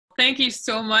Thank you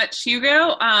so much,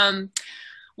 Hugo.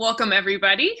 Welcome,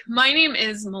 everybody. My name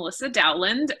is Melissa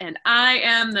Dowland, and I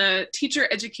am the Teacher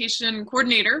Education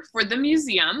Coordinator for the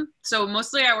museum. So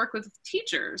mostly I work with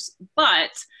teachers, but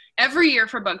every year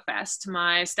for BugFest,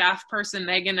 my staff person,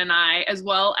 Megan, and I, as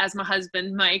well as my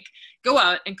husband, Mike, go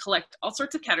out and collect all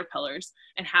sorts of caterpillars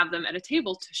and have them at a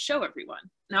table to show everyone.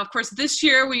 Now, of course, this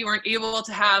year we weren't able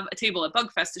to have a table at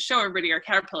BugFest to show everybody our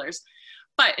caterpillars.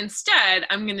 But instead,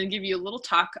 I'm going to give you a little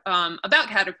talk about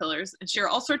caterpillars and share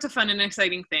all sorts of fun and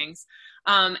exciting things.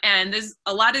 And there's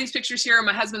a lot of these pictures here are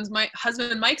my husband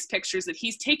Mike's pictures that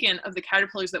he's taken of the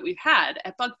caterpillars that we've had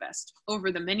at BugFest over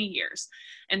the many years.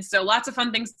 And so lots of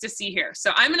fun things to see here.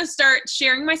 So I'm going to start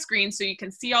sharing my screen so you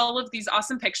can see all of these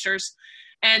awesome pictures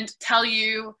and tell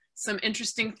you some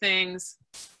interesting things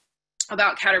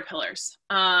about caterpillars.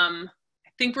 I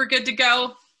think we're good to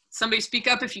go. Somebody speak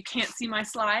up if you can't see my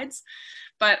slides.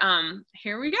 But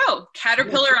here we go.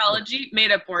 Caterpillarology,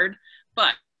 made up word,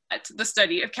 but the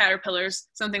study of caterpillars,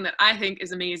 something that I think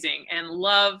is amazing and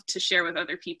love to share with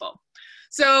other people.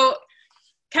 So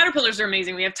caterpillars are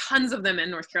amazing. We have tons of them in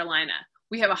North Carolina.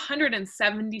 We have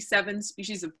 177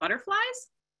 species of butterflies.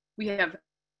 We have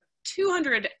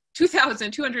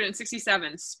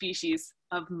 2,267 species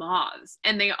of moths,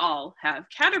 and they all have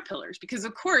caterpillars because,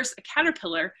 of course, a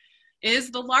caterpillar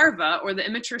is the larva or the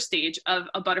immature stage of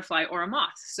a butterfly or a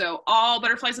moth. So all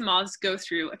butterflies and moths go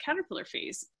through a caterpillar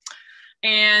phase.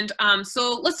 And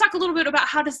so let's talk a little bit about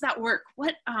how does that work?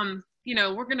 What,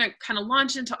 we're gonna kind of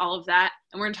launch into all of that,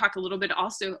 and we're gonna talk a little bit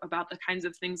also about the kinds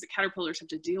of things that caterpillars have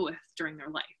to deal with during their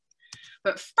life.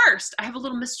 But first, I have a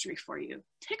little mystery for you.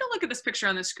 Take a look at this picture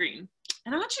on the screen,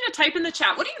 and I want you to type in the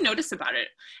chat, what do you notice about it?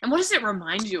 And what does it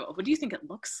remind you of? What do you think it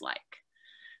looks like?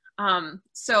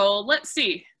 So let's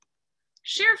see.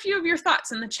 Share a few of your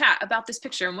thoughts in the chat about this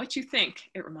picture and what you think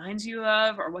it reminds you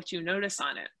of or what you notice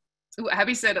on it. Ooh,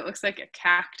 Abby said it looks like a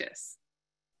cactus.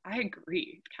 I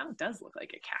agree. It kind of does look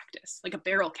like a cactus, like a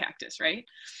barrel cactus, right?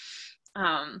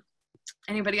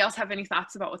 Anybody else have any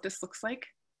thoughts about what this looks like?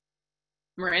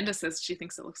 Miranda says she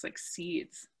thinks it looks like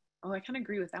seeds. Oh, I kind of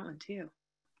agree with that one too.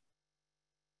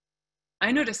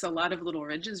 I notice a lot of little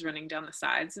ridges running down the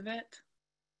sides of it.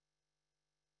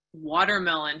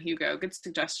 Watermelon, Hugo, good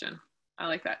suggestion. I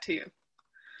like that too.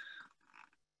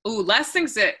 Ooh, Les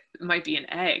thinks it might be an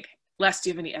egg. Les, do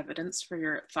you have any evidence for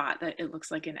your thought that it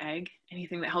looks like an egg?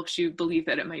 Anything that helps you believe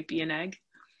that it might be an egg?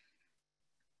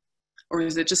 Or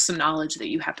is it just some knowledge that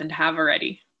you happen to have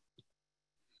already?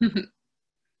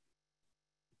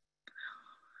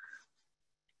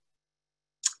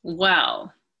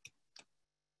 Well,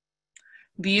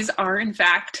 these are in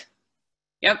fact,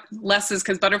 yep, Les is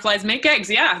because butterflies make eggs.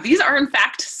 Yeah, these are in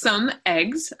fact some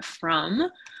eggs from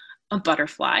a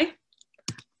butterfly.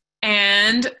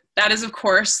 And that is, of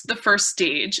course, the first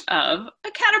stage of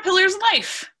a caterpillar's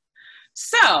life.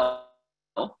 So how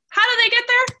do they get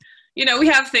there? You know, we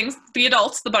have things, the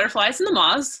adults, the butterflies and the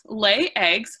moths, lay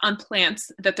eggs on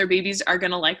plants that their babies are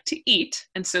going to like to eat.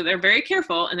 And so they're very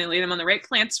careful and they lay them on the right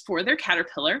plants for their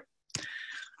caterpillar.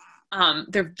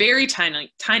 They're very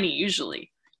tiny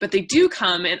usually, but they do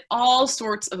come in all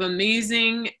sorts of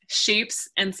amazing shapes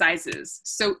and sizes.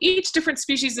 So each different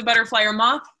species of butterfly or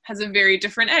moth has a very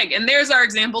different egg. And there's our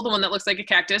example, the one that looks like a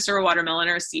cactus or a watermelon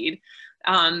or a seed.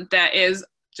 That is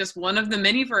just one of the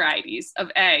many varieties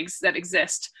of eggs that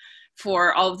exist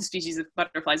for all of the species of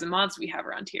butterflies and moths we have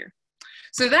around here.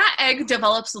 So that egg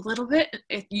develops a little bit.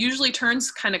 It usually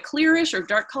turns kind of clearish or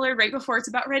dark colored right before it's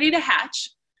about ready to hatch.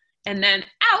 And then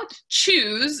out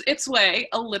chews its way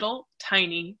a little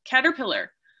tiny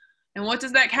caterpillar. And what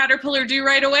does that caterpillar do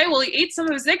right away? Well, he ate some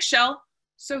of his eggshell,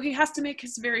 so he has to make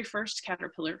his very first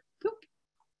caterpillar poop.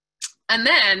 And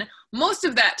then most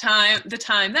of that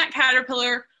time, that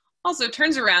caterpillar also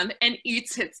turns around and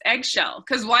eats its eggshell.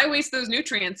 Because why waste those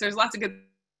nutrients? There's lots of good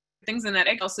things in that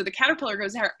eggshell. So the caterpillar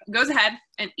goes ahead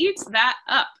and eats that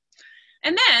up.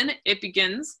 And then it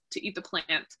begins to eat the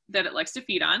plant that it likes to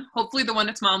feed on, hopefully the one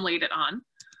its mom laid it on,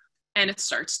 and it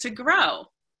starts to grow.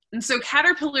 And so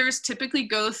caterpillars typically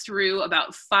go through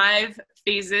about 5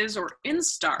 phases or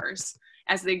instars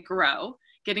as they grow,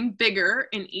 getting bigger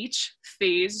in each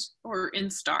phase or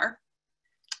instar.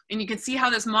 And you can see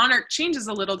how this monarch changes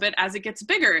a little bit as it gets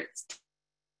bigger. Its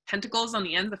tentacles on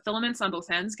the ends, the filaments on both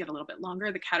ends get a little bit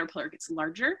longer. The caterpillar gets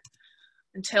larger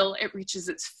until it reaches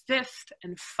its 5th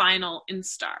and final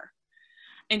instar.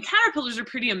 And caterpillars are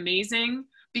pretty amazing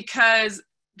because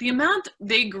the amount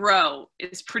they grow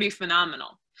is pretty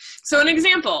phenomenal. So an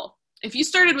example, if you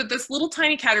started with this little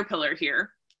tiny caterpillar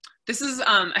here, this is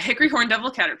a hickory horn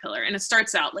devil caterpillar, and it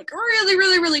starts out like really,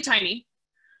 really, really tiny.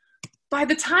 By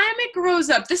the time it grows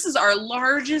up, this is our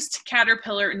largest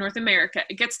caterpillar in North America.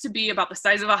 It gets to be about the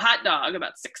size of a hot dog,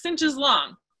 about 6 inches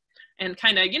long, and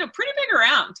kind of, pretty big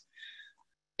around.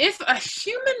 If a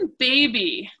human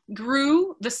baby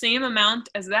grew the same amount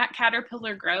as that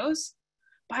caterpillar grows,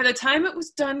 by the time it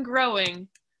was done growing,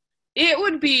 it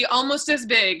would be almost as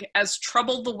big as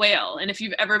Trouble the whale. And if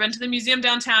you've ever been to the museum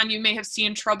downtown, you may have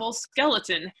seen Trouble's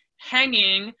skeleton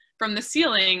hanging from the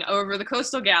ceiling over the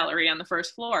coastal gallery on the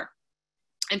first floor.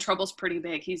 And Trouble's pretty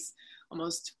big. He's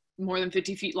almost more than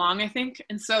 50 feet long, I think.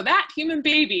 And so that human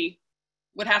baby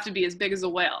would have to be as big as a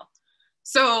whale.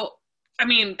 So, I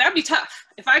mean, that'd be tough.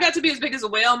 If I got to be as big as a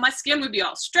whale, my skin would be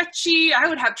all stretchy. I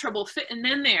would have trouble fitting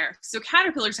in there. So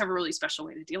caterpillars have a really special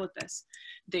way to deal with this.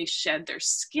 They shed their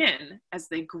skin as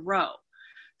they grow.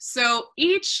 So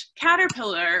each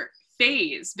caterpillar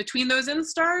phase between those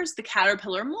instars, the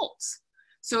caterpillar molts.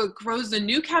 So it grows a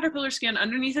new caterpillar skin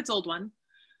underneath its old one.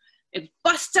 It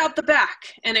busts out the back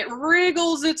and it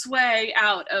wriggles its way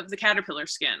out of the caterpillar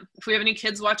skin. If we have any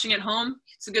kids watching at home,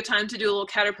 it's a good time to do a little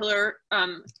caterpillar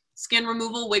skin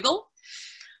removal wiggle.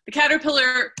 The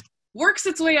caterpillar works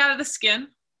its way out of the skin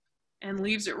and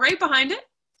leaves it right behind it.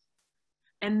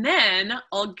 And then,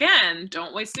 again,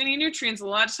 don't waste any nutrients. A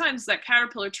lot of times that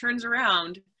caterpillar turns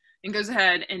around and goes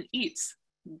ahead and eats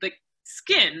the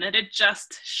skin that it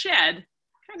just shed.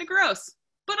 Kind of gross,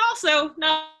 but also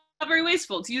not very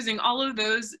wasteful. It's using all of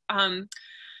those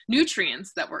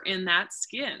nutrients that were in that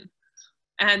skin.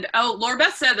 And oh, Laura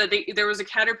Beth said that there was a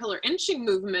caterpillar inching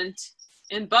movement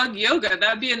in bug yoga.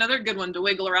 That'd be another good one to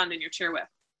wiggle around in your chair with.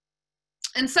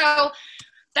 And so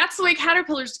that's the way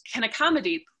caterpillars can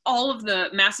accommodate all of the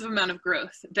massive amount of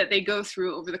growth that they go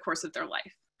through over the course of their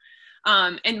life.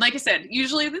 And like I said,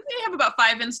 usually they have about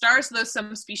 5 instars, though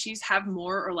some species have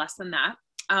more or less than that,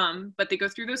 but they go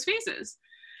through those phases.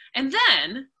 And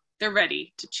then they're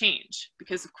ready to change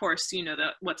because, of course, you know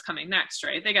what's coming next,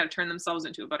 right? They got to turn themselves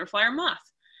into a butterfly or moth.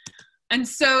 And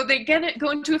so they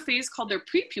go into a phase called their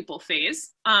prepupal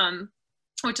phase,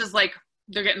 which is like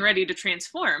they're getting ready to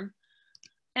transform.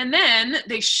 And then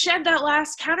they shed that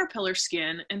last caterpillar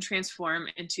skin and transform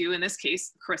into, in this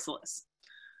case, chrysalis.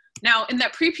 Now, in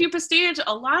that prepupa stage,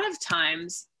 a lot of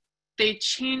times they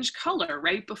change color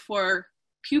right before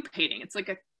pupating. It's like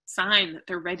a sign that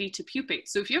they're ready to pupate.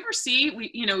 So if you ever see,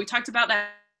 we talked about that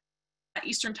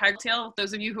eastern tiger tail,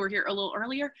 those of you who were here a little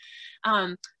earlier,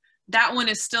 that one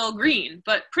is still green,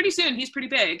 but pretty soon he's pretty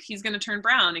big. He's going to turn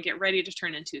brown and get ready to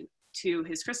turn into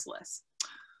his chrysalis.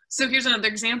 So here's another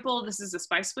example. This is a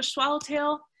spicebush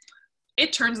swallowtail.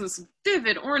 It turns this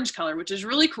vivid orange color, which is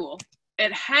really cool.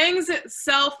 It hangs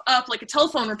itself up like a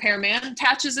telephone repairman,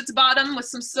 attaches its bottom with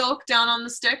some silk down on the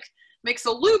stick, makes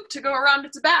a loop to go around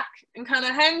its back and kind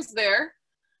of hangs there,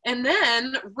 and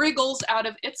then wriggles out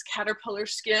of its caterpillar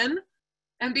skin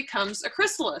and becomes a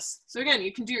chrysalis. So again,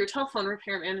 you can do your telephone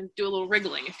repairman and do a little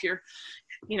wriggling if you're,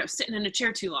 sitting in a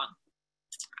chair too long.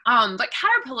 But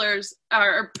caterpillars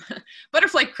or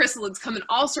butterfly chrysalids come in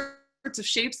all sorts of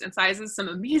shapes and sizes, some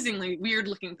amazingly weird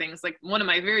looking things. Like one of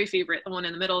my very favorite, the one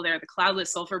in the middle there, the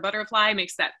cloudless sulfur butterfly,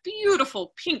 makes that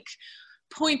beautiful pink,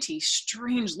 pointy,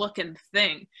 strange looking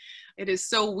thing. It is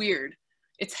so weird.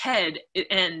 Its head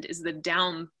end is the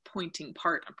down pointing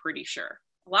part, I'm pretty sure.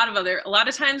 A lot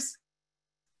of times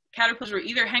caterpillars will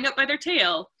either hang up by their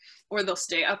tail or they'll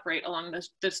stay upright along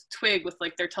this twig with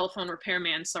like their telephone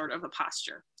repairman sort of a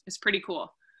posture. It's pretty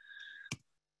cool.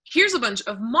 Here's a bunch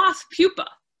of moth pupa.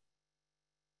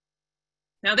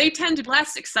 Now they tend to be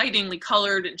less excitingly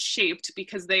colored and shaped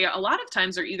because they a lot of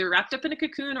times are either wrapped up in a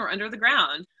cocoon or under the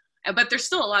ground, but there's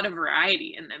still a lot of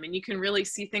variety in them. And you can really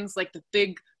see things like the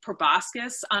big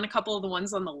proboscis on a couple of the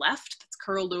ones on the left that's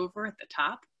curled over at the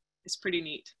top. It's pretty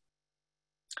neat.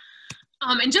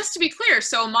 And just to be clear,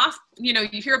 so moth, you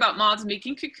hear about moths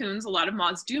making cocoons. A lot of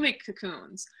moths do make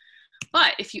cocoons.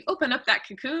 But if you open up that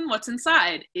cocoon, what's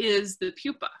inside is the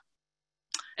pupa.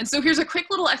 And so here's a quick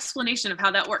little explanation of how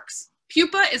that works.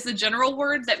 Pupa is the general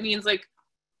word that means it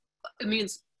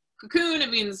means cocoon,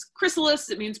 it means chrysalis,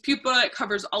 it means pupa, it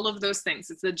covers all of those things.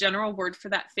 It's the general word for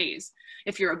that phase.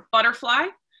 If you're a butterfly,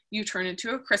 you turn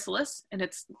into a chrysalis and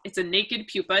it's a naked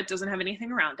pupa, it doesn't have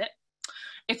anything around it.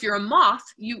 If you're a moth,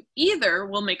 you either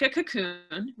will make a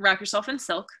cocoon, wrap yourself in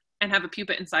silk, and have a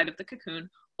pupa inside of the cocoon,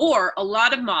 or a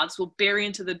lot of moths will bury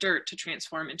into the dirt to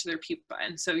transform into their pupa.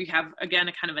 And so you have, again,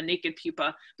 a kind of a naked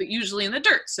pupa, but usually in the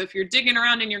dirt. So if you're digging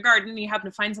around in your garden and you happen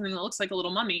to find something that looks like a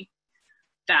little mummy,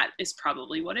 that is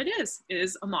probably what it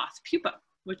is a moth pupa,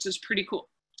 which is pretty cool.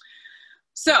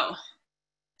 So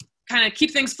kind of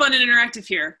keep things fun and interactive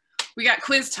here. We got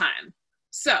quiz time.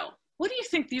 So what do you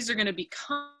think these are going to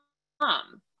become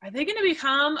Are they going to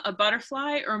become a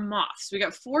butterfly or moth? So we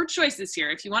got 4 choices here.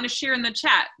 If you want to share in the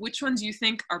chat which ones you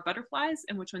think are butterflies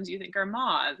and which ones you think are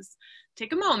moths,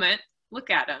 take a moment, look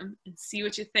at them, and see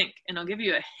what you think. And I'll give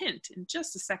you a hint in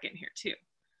just a second here too.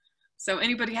 So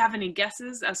anybody have any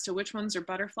guesses as to which ones are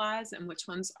butterflies and which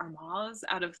ones are moths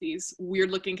out of these weird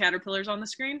looking caterpillars on the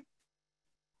screen?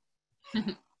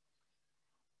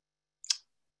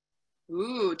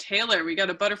 Ooh, Taylor, we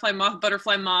got a butterfly, moth,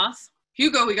 butterfly, moth.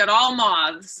 Hugo, we got all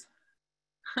moths.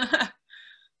 All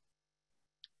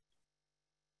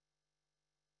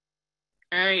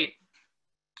right,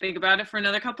 think about it for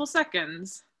another couple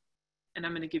seconds, and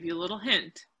I'm going to give you a little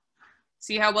hint.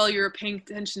 See how well you're paying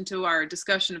attention to our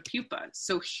discussion of pupa.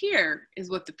 So here is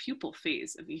what the pupal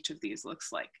phase of each of these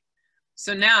looks like.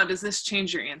 So now, does this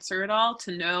change your answer at all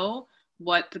to know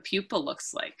what the pupa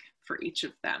looks like for each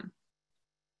of them?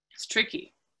 It's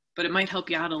tricky, but it might help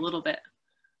you out a little bit.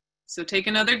 So take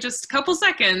another just a couple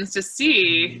seconds to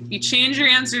see if you change your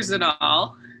answers at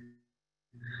all.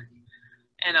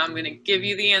 And I'm going to give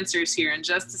you the answers here in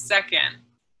just a second.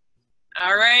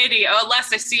 All righty. Oh,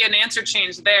 Les, I see an answer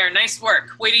change there. Nice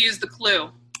work. Way to use the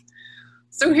clue.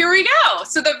 So here we go.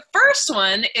 So the first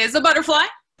one is a butterfly.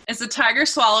 It's a tiger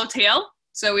swallowtail.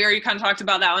 So we already kind of talked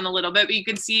about that one a little bit, but you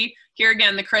can see here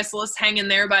again the chrysalis hanging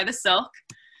there by the silk.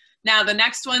 Now the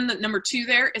next one, the number 2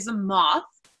 there, is a moth.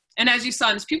 And as you saw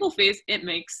in its pupal phase, it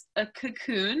makes a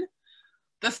cocoon.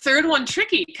 The third one,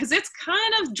 tricky, because it's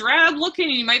kind of drab looking,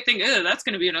 and you might think, oh, that's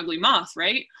going to be an ugly moth,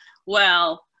 right?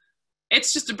 Well,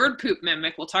 it's just a bird poop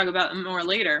mimic. We'll talk about them more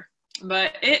later.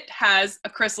 But it has a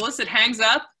chrysalis. It hangs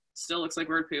up. Still looks like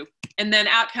bird poop. And then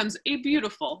out comes a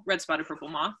beautiful red spotted purple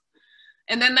moth.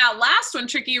 And then that last one,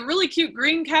 tricky, a really cute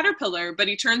green caterpillar, but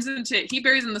he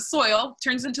buries in the soil,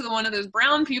 turns into one of those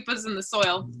brown pupas in the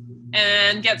soil,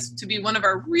 and gets to be one of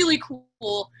our really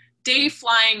cool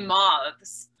day-flying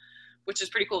moths, which is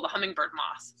pretty cool, the hummingbird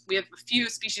moth. We have a few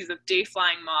species of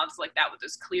day-flying moths like that with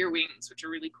those clear wings, which are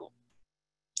really cool.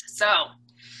 So,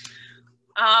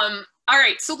 all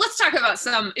right, so let's talk about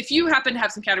if you happen to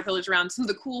have some caterpillars around, some of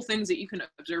the cool things that you can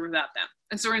observe about them.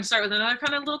 And so we're gonna start with another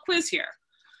kind of little quiz here.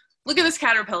 Look at this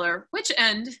caterpillar. Which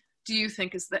end do you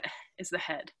think is the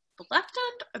head? The left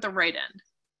end or the right end?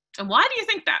 And why do you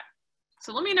think that?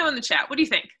 So let me know in the chat. What do you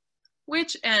think?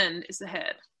 Which end is the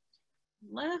head?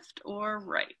 Left or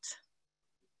right?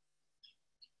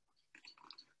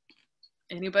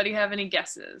 Anybody have any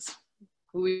guesses?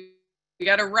 We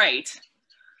got a right.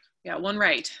 We got one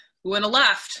right. Who and a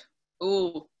left?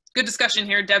 Oh, good discussion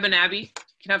here. Deb and Abby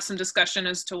can have some discussion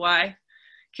as to why.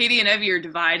 Katie and Evie are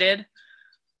divided.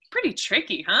 Pretty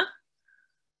tricky, huh?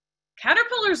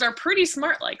 Caterpillars are pretty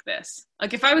smart like this.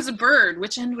 Like if I was a bird,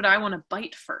 which end would I want to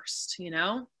bite first, you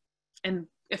know? And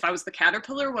if I was the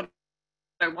caterpillar, would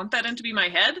I want that end to be my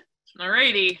head?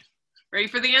 Alrighty, ready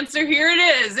for the answer? Here it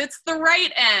is. It's the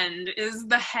right end is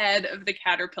the head of the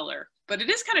caterpillar. But it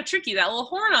is kind of tricky. That little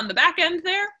horn on the back end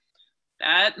there,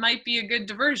 that might be a good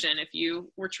diversion if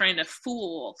you were trying to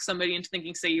fool somebody into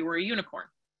thinking, say, you were a unicorn.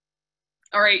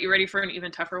 All right, you ready for an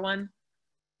even tougher one?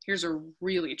 Here's a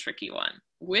really tricky one.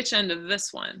 Which end of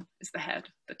this one is the head?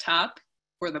 The top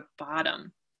or the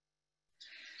bottom?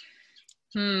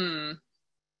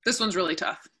 This one's really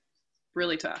tough.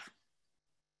 Really tough.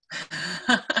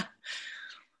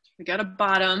 We got a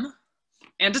bottom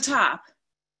and a top.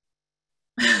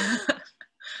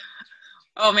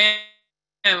 Oh man,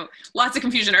 lots of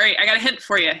confusion. All right, I got a hint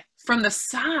for you. From the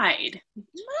side,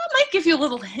 I might give you a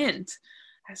little hint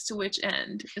as to which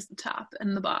end is the top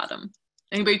and the bottom.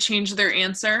 Anybody change their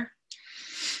answer?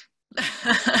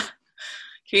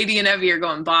 Katie and Evie are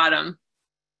going bottom.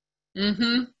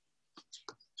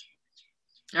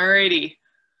 Alrighty.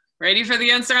 Ready for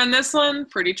the answer on this one?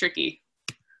 Pretty tricky.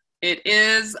 It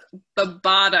is the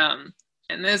bottom.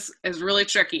 And this is really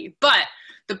tricky. But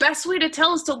the best way to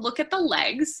tell is to look at the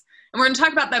legs. And we're going to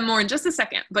talk about that more in just a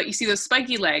second. But you see those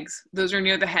spiky legs, those are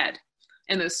near the head.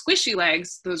 And those squishy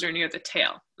legs, those are near the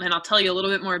tail. And I'll tell you a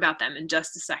little bit more about them in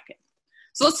just a second.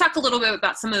 So let's talk a little bit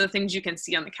about some of the things you can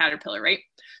see on the caterpillar, right?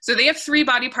 So they have 3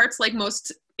 body parts like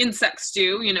most insects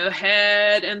do, you know,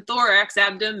 head and thorax,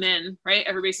 abdomen, right?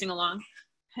 Everybody sing along.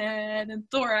 Head and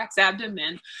thorax,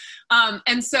 abdomen.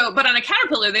 But on a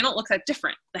caterpillar, they don't look that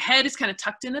different. The head is kind of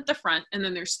tucked in at the front, and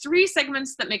then there's 3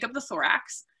 segments that make up the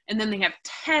thorax, and then they have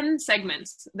 10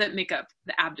 segments that make up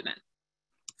the abdomen.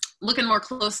 Looking more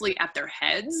closely at their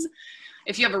heads,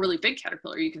 if you have a really big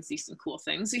caterpillar, you can see some cool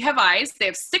things. You have eyes. They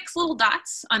have 6 little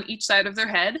dots on each side of their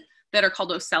head that are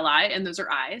called ocelli, and those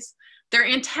are eyes. Their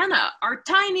antennae are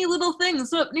tiny little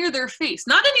things up near their face.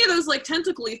 Not any of those like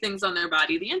tentacly things on their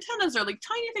body. The antennas are like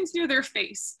tiny things near their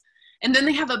face. And then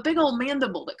they have a big old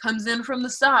mandible that comes in from the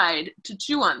side to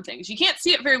chew on things. You can't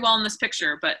see it very well in this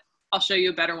picture, but I'll show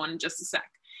you a better one in just a sec.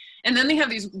 And then they have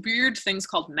these weird things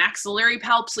called maxillary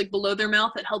palps, like below their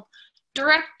mouth, that help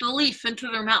direct the leaf into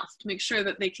their mouth to make sure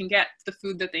that they can get the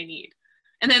food that they need.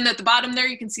 And then at the bottom there,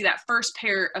 you can see that first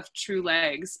pair of true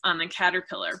legs on the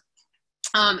caterpillar.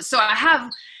 So I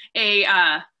have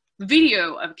a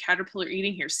video of a caterpillar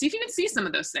eating here. See if you can see some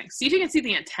of those things. See if you can see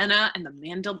the antenna and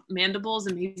the mandibles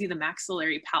and maybe the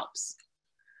maxillary palps.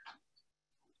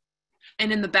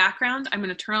 And in the background, I'm going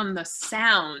to turn on the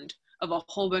sound of a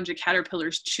whole bunch of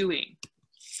caterpillars chewing.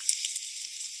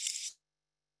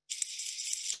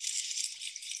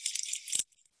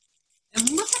 And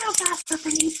look at how fast that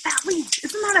thing eats that leaf.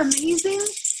 Isn't that amazing?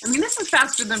 I mean, this is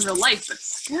faster than real life, but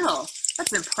still,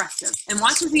 that's impressive. And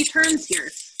watch as he turns here.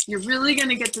 You're really going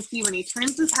to get to see when he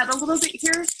turns his head a little bit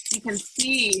here, you can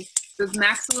see those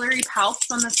maxillary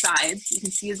palps on the sides. You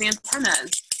can see his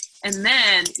antennas. And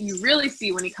then you really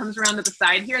see when he comes around to the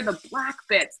side here, the black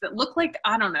bits that look like,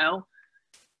 I don't know,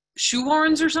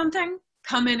 shoehorns or something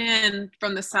coming in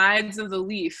from the sides of the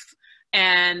leaf.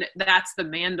 And that's the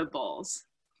mandibles.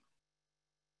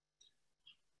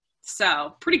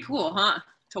 So pretty cool, huh?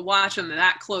 To watch them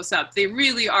that close up. They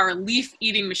really are leaf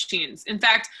eating machines. In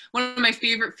fact, one of my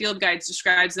favorite field guides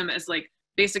describes them as like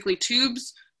basically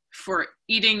tubes for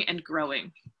eating and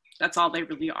growing. That's all they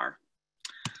really are.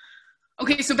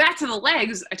 Okay, so back to the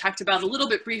legs I talked about a little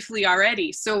bit briefly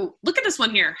already. So look at this one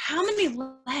here. How many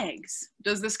legs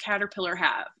does this caterpillar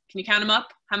have? Can you count them up?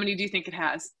 How many do you think it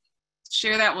has?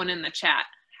 Share that one in the chat.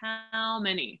 How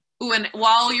many? Ooh, and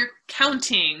while you're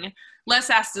counting,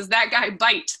 Les asked, does that guy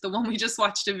bite? The one we just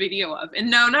watched a video of. And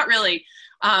no, not really.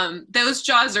 Those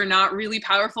jaws are not really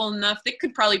powerful enough. They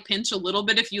could probably pinch a little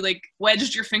bit if you like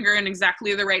wedged your finger in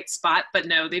exactly the right spot, but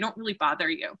no, they don't really bother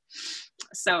you.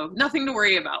 So nothing to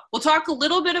worry about. We'll talk a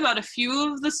little bit about a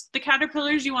few of the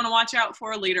caterpillars you want to watch out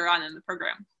for later on in the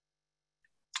program.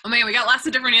 Oh man, we got lots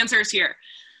of different answers here.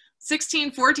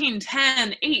 16, 14,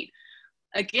 10, 8.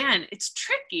 Again, it's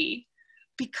tricky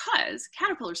because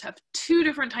caterpillars have two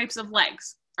different types of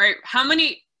legs. All right, how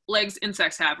many legs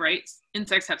insects have, right?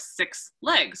 Insects have 6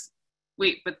 legs.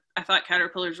 Wait, but I thought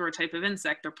caterpillars were a type of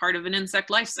insect or part of an insect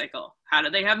life cycle. How do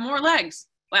they have more legs?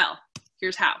 Well,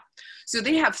 here's how. So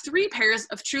they have 3 pairs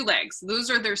of true legs. Those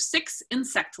are their 6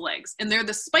 insect legs, and they're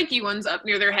the spiky ones up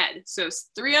near their head. So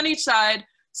 3 on each side,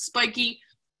 spiky,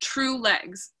 true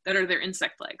legs that are their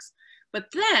insect legs. But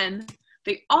then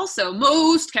they also,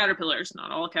 most caterpillars, not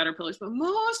all caterpillars, but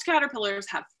most caterpillars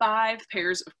have 5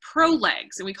 pairs of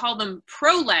prolegs. And we call them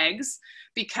prolegs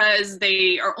because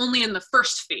they are only in the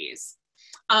first phase,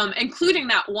 including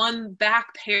that one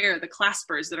back pair, the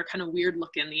claspers that are kind of weird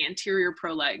looking, the anterior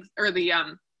prolegs, or the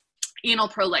anal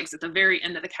prolegs at the very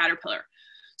end of the caterpillar.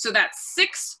 So that's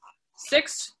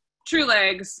 6 true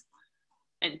legs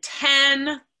and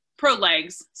 10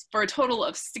 prolegs for a total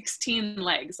of 16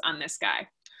 legs on this guy.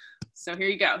 So here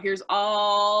you go. Here's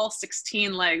all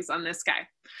 16 legs on this guy.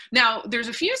 Now, there's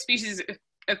a few species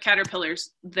of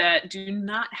caterpillars that do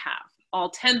not have all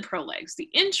 10 prolegs. The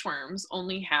inchworms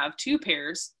only have 2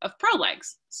 pairs of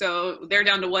prolegs. So they're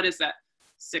down to, what is that?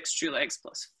 6 true legs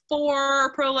plus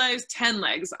 4 prolegs, 10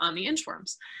 legs on the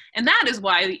inchworms. And that is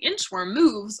why the inchworm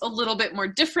moves a little bit more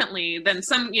differently than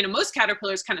some, most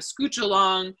caterpillars kind of scooch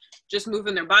along, just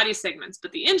moving their body segments.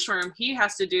 But the inchworm, he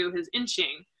has to do his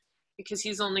inching because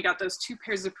he's only got those 2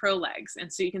 pairs of prolegs.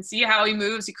 And so you can see how he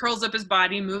moves. He curls up his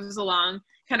body, moves along,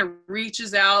 kind of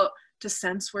reaches out to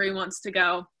sense where he wants to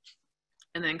go,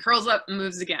 and then curls up and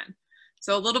moves again.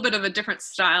 So a little bit of a different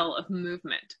style of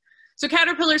movement. So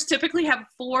caterpillars typically have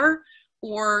 4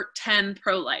 or 10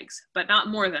 prolegs, but not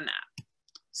more than that.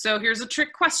 So here's a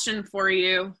trick question for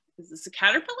you. Is this a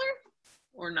caterpillar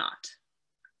or not?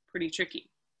 Pretty tricky.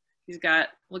 He's got,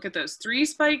 look at those 3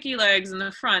 spiky legs in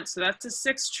the front. So that's a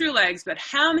 6 true legs, but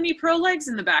how many prolegs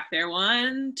in the back there?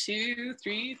 1, 2,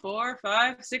 3, 4,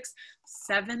 5, 6,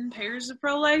 7 pairs of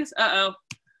prolegs. Uh-oh,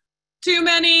 too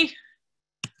many.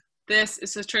 This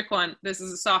is a trick one. This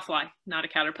is a sawfly, not a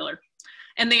caterpillar.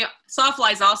 And the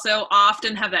sawflies also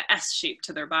often have an S shape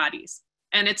to their bodies.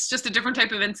 And it's just a different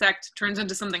type of insect, turns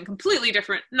into something completely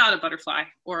different, not a butterfly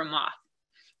or a moth.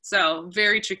 So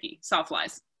very tricky,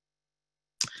 sawflies.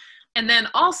 And then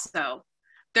also,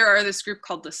 there are this group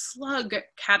called the slug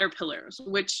caterpillars,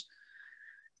 which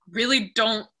really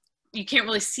you can't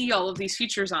really see all of these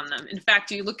features on them. In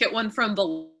fact, you look at one from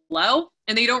below,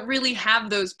 and they don't really have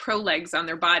those prolegs on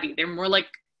their body. They're more like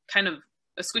kind of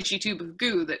a squishy tube of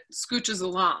goo that scooches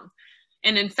along.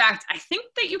 And in fact, I think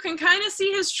that you can kind of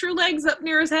see his true legs up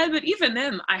near his head, but even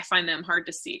them, I find them hard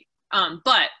to see.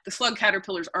 But the slug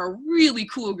caterpillars are a really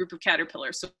cool group of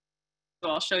caterpillars. So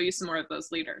I'll show you some more of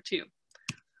those later too.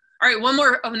 All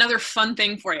right, another fun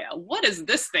thing for you. What does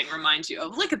this thing remind you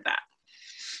of? Look at that.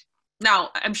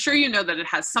 Now, I'm sure you know that it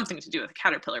has something to do with a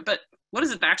caterpillar, but what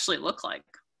does it actually look like?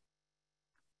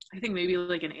 I think maybe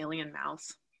like an alien mouth.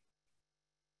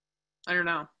 I don't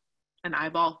know. An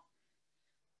eyeball.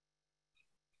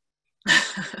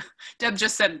 Deb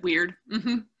just said weird.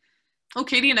 Mm-hmm. Oh,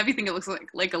 Katie and everything, it looks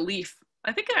like a leaf.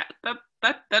 I think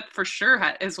that for sure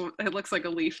it looks like a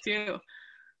leaf too.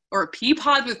 Or a pea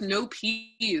pod with no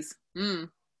peas.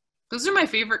 Those are my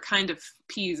favorite kind of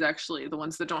peas, actually, the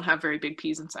ones that don't have very big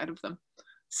peas inside of them.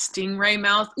 Stingray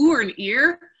mouth. Ooh, or an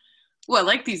ear. Ooh, I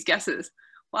like these guesses.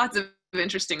 Lots of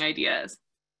interesting ideas.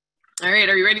 All right,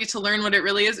 are you ready to learn what it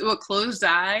really is? Ooh, a closed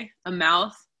eye, a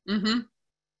mouth.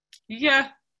 Yeah,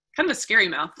 kind of a scary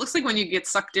mouth. Looks like when you get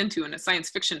sucked into in a science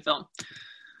fiction film.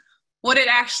 What it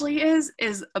actually is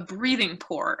a breathing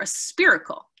pore, a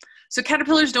spiracle. So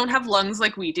caterpillars don't have lungs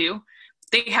like we do.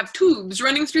 They have tubes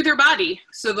running through their body.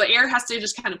 So the air has to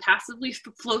just kind of passively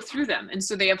flow through them. And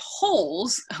so they have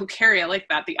holes. Oh, Carrie, I like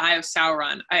that. The Eye of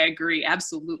Sauron. I agree,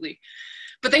 absolutely.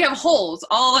 But they have holes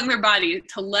all along their body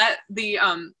to let the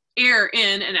air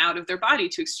in and out of their body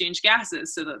to exchange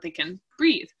gases so that they can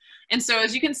breathe. And so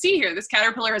as you can see here, this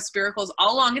caterpillar has spiracles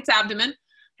all along its abdomen.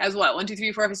 Has what? 1, 2,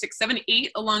 3, 4, 5, 6, 7,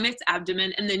 8 along its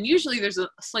abdomen. And then usually there's a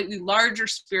slightly larger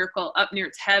spiracle up near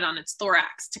its head on its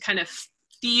thorax to kind of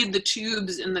feed the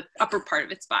tubes in the upper part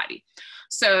of its body.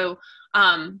 So,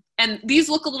 and these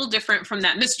look a little different from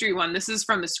that mystery one. This is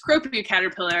from a Cecropia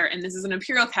caterpillar, and this is an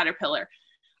imperial caterpillar.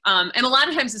 And a lot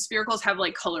of times the spiracles have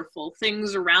like colorful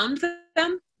things around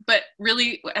them, but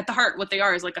really at the heart, what they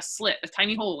are is like a slit, a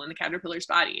tiny hole in the caterpillar's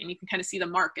body. And you can kind of see the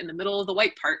mark in the middle of the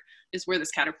white part is where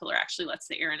this caterpillar actually lets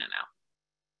the air in and out.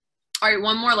 All right,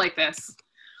 one more like this.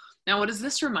 Now, what does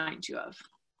this remind you of?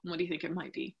 What do you think it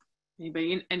might be?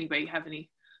 Anybody have any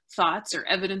thoughts or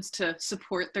evidence to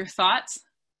support their thoughts?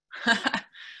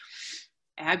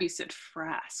 Abby said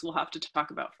frass. We'll have to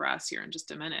talk about frass here in just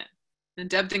a minute. And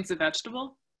Deb thinks a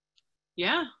vegetable?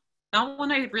 Yeah, not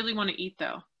one I really want to eat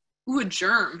though. Ooh, a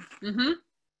germ.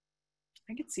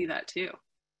 I could see that too.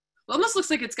 It almost looks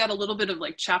like it's got a little bit of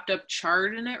like chopped up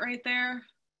chard in it right there.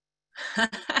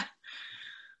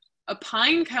 A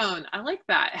pine cone. I like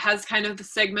that. It has kind of the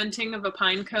segmenting of a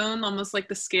pine cone, almost like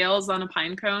the scales on a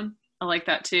pine cone. I like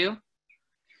that too.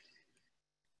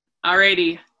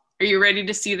 Alrighty. Are you ready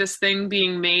to see this thing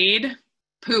being made?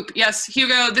 Poop. Yes,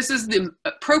 Hugo, this is the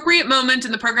appropriate moment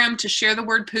in the program to share the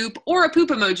word poop or a poop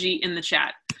emoji in the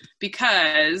chat,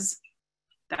 because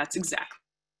that's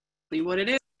exactly what it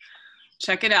is.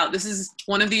 Check it out. This is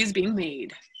one of these being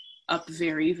made up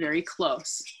very, very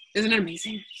close. Isn't it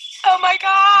amazing? Oh my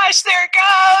gosh, there it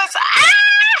goes. Ah!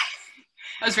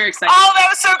 I was very excited. Oh, that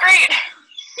was so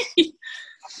great.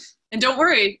 And don't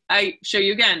worry, I show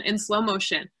you again in slow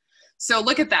motion. So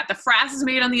look at that. The frass is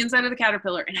made on the inside of the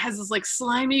caterpillar. It has this like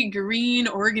slimy green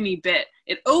organy bit.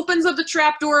 It opens up the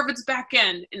trap door of its back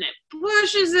end and it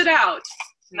pushes it out.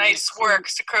 Nice work,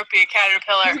 Cecropia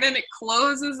caterpillar. And then it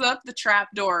closes up the trap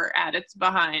door at its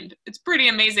behind. It's pretty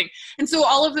amazing. And so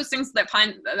all of those things that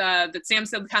that Sam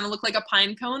said kind of look like a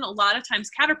pine cone, a lot of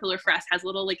times caterpillar frass has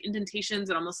little like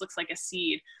indentations. It almost looks like a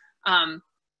seed.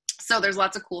 So there's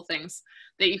lots of cool things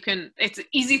that you can, it's an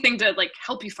easy thing to like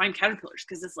help you find caterpillars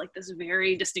because it's like this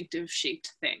very distinctive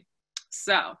shaped thing.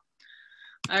 So,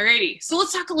 alrighty. So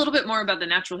let's talk a little bit more about the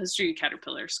natural history of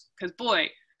caterpillars, because boy,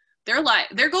 their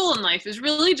goal in life is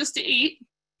really just to eat.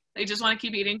 They just want to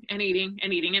keep eating and eating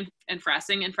and eating and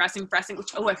frassing and frassing,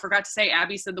 which, oh, I forgot to say,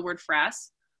 Abby said the word frass.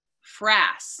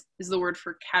 Frass is the word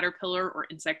for caterpillar or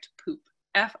insect poop.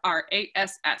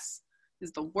 F-R-A-S-S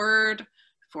is the word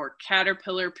for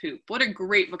caterpillar poop. What a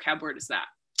great vocab word is that.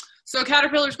 So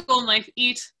caterpillar's goal in life,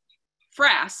 eat,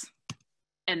 frass,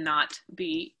 and not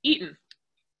be eaten.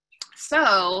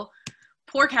 So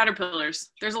poor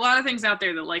caterpillars. There's a lot of things out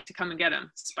there that like to come and get them.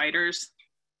 Spiders,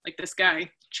 like this guy,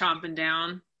 chomping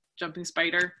down, jumping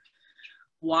spider.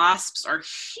 Wasps are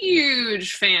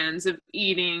huge fans of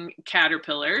eating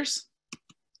caterpillars.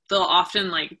 They'll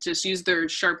often like just use their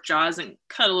sharp jaws and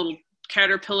cut a little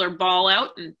caterpillar ball out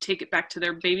and take it back to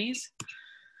their babies.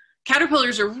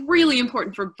 Caterpillars are really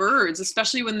important for birds,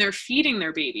 especially when they're feeding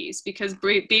their babies, because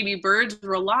baby birds a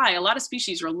lot of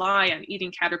species rely on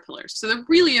eating caterpillars. So they're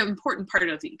really an important part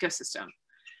of the ecosystem.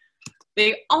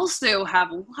 They also have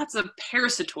lots of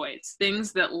parasitoids,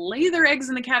 things that lay their eggs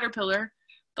in the caterpillar.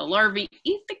 The larvae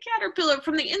eat the caterpillar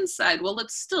from the inside while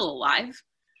it's still alive,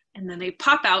 and then they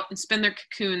pop out and spin their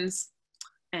cocoons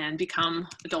and become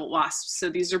adult wasps. So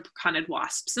these are conid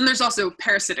wasps. And there's also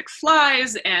parasitic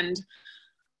flies and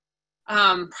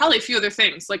probably a few other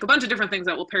things, like a bunch of different things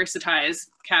that will parasitize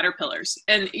caterpillars.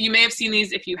 And you may have seen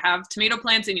these if you have tomato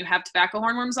plants and you have tobacco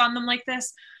hornworms on them like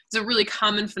this. It's a really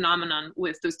common phenomenon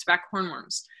with those tobacco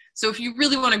hornworms. So if you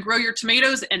really want to grow your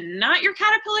tomatoes and not your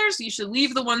caterpillars, you should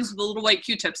leave the ones with the little white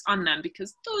Q-tips on them,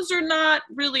 because those are not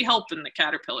really helping the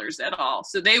caterpillars at all.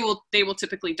 So they will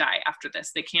typically die after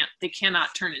this. They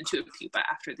cannot turn into a pupa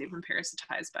after they've been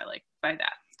parasitized by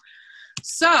that.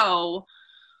 So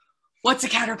what's a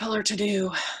caterpillar to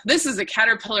do? This is a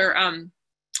caterpillar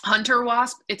hunter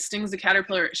wasp. It stings the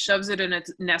caterpillar, it shoves it in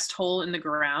its nest hole in the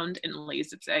ground and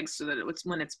lays its eggs so that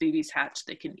when its babies hatch,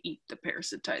 they can eat the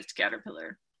parasitized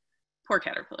caterpillar. Poor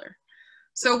caterpillar.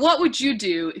 So what would you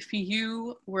do if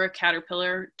you were a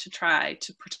caterpillar to try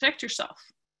to protect yourself?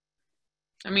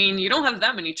 I mean, you don't have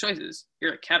that many choices.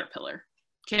 You're a caterpillar.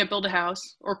 Can't build a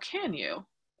house, or can you?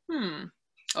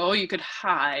 Oh, you could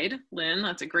hide. Lynn,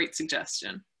 that's a great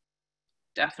suggestion.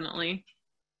 Definitely.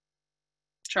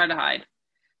 Try to hide.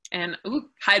 And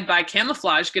hide by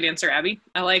camouflage. Good answer, Abby.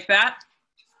 I like that.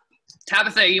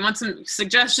 Tabitha, you want some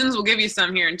suggestions? We'll give you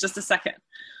some here in just a second.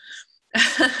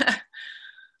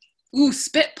 Ooh,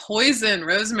 spit poison,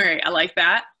 Rosemary. I like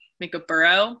that. Make a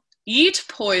burrow. Eat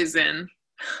poison.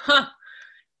 Huh.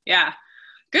 Yeah.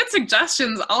 Good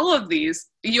suggestions, all of these.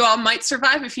 You all might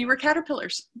survive if you were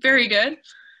caterpillars. Very good.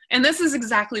 And this is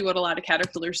exactly what a lot of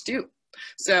caterpillars do.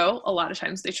 So a lot of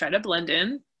times they try to blend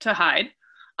in to hide.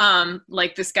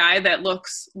 Like this guy that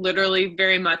looks literally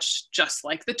very much just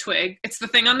like the twig. It's the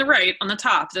thing on the right, on the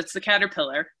top. That's the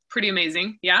caterpillar. Pretty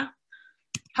amazing. Yeah.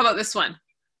 How about this one?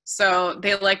 So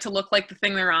they like to look like the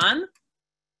thing they're on.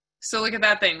 So look at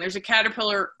that thing. There's a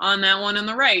caterpillar on that one on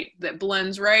the right that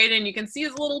blends right in. You can see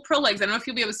his little pro legs. I don't know if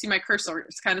you'll be able to see my cursor.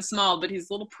 It's kind of small, but his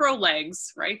little pro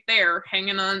legs right there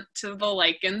hanging on to the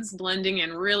lichens, blending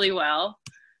in really well.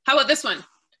 How about this one?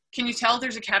 Can you tell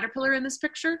there's a caterpillar in this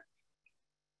picture?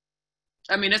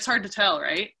 I mean, it's hard to tell,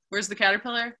 right? Where's the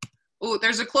caterpillar? Oh,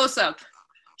 there's a close-up.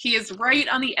 He is right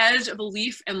on the edge of a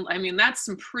leaf, and I mean, that's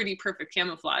some pretty perfect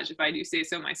camouflage, if I do say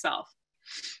so myself.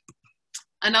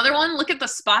 Another one, look at the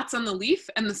spots on the leaf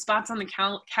and the spots on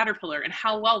the caterpillar and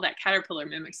how well that caterpillar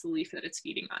mimics the leaf that it's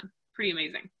feeding on. Pretty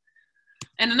amazing.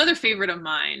 And another favorite of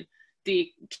mine,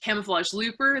 the camouflage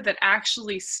looper that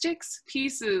actually sticks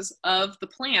pieces of the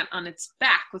plant on its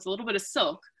back with a little bit of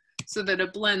silk so that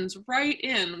it blends right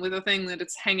in with the thing that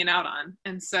it's hanging out on.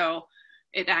 And so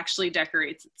it actually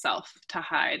decorates itself to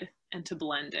hide and to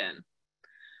blend in.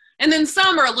 And then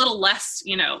some are a little less,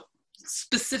 you know,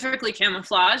 specifically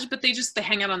camouflage, but they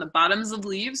hang out on the bottoms of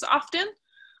leaves often.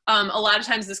 A lot of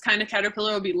times this kind of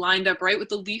caterpillar will be lined up right with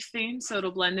the leaf vein, so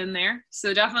it'll blend in there.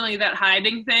 So definitely that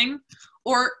hiding thing,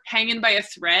 or hanging by a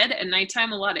thread. At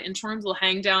nighttime, a lot of inchworms will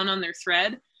hang down on their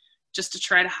thread just to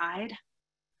try to hide.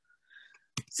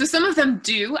 So some of them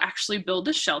do actually build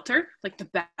a shelter, like the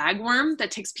bagworm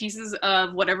that takes pieces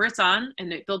of whatever it's on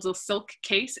and it builds a silk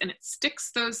case and it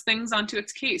sticks those things onto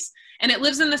its case. And it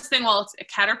lives in this thing while it's a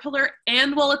caterpillar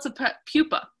and while it's a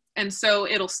pupa. And so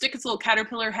it'll stick its little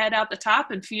caterpillar head out the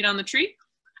top and feed on the tree.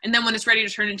 And then when it's ready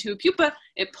to turn into a pupa,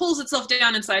 it pulls itself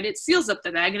down inside, it seals up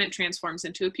the bag, and it transforms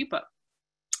into a pupa.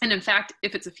 And in fact,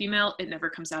 if it's a female, it never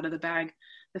comes out of the bag.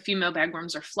 The female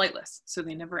bagworms are flightless, so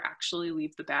they never actually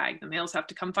leave the bag. The males have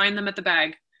to come find them at the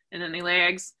bag, and then they lay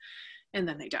eggs, and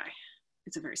then they die.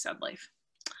 It's a very sad life.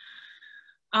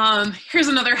 Here's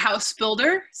another house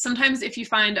builder. Sometimes if you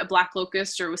find a black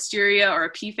locust or wisteria or a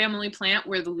pea family plant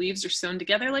where the leaves are sewn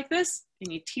together like this,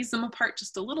 and you tease them apart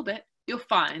just a little bit, you'll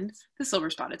find the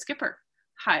silver-spotted skipper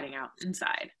hiding out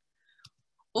inside.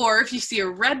 Or if you see a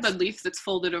redbud leaf that's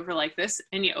folded over like this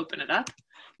and you open it up,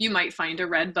 you might find a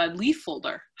redbud leaf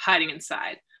folder hiding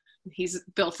inside. He's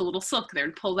built a little silk there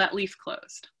to pull that leaf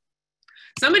closed.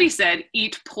 Somebody said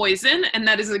eat poison, and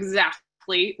that is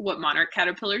exactly what monarch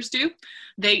caterpillars do.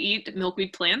 They eat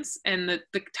milkweed plants, and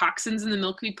the toxins in the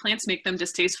milkweed plants make them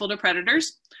distasteful to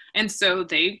predators. And so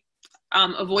they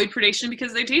avoid predation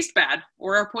because they taste bad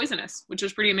or are poisonous, which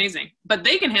is pretty amazing. But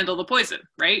they can handle the poison,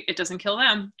 right? It doesn't kill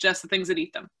them, just the things that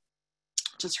eat them.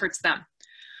 It just hurts them.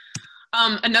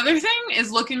 Another thing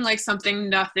is looking like something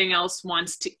nothing else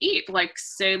wants to eat, like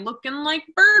say looking like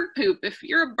bird poop. If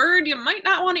you're a bird, you might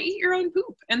not want to eat your own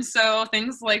poop. And so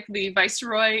things like the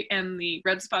viceroy and the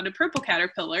red-spotted purple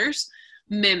caterpillars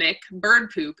mimic bird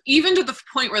poop, even to the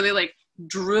point where they like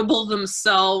dribble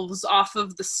themselves off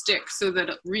of the stick so that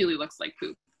it really looks like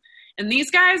poop. And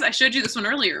these guys, I showed you this one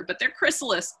earlier, but their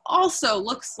chrysalis also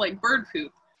looks like bird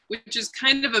poop, which is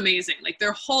kind of amazing. Like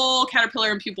their whole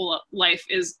caterpillar and pupal life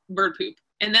is bird poop.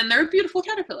 And then they're a beautiful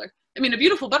caterpillar. I mean, a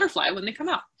beautiful butterfly when they come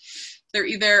out. They're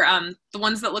either, the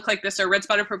ones that look like this are red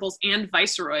spotted purples and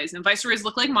viceroys. And viceroys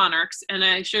look like monarchs. And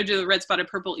I showed you the red spotted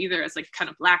purple either as like kind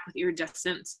of black with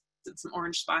iridescence and some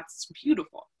orange spots. It's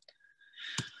beautiful.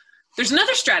 There's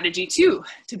another strategy too,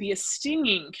 to be a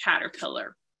stinging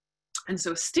caterpillar. And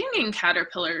so stinging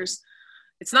caterpillars,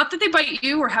 it's not that they bite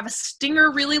you or have a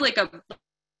stinger really like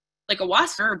a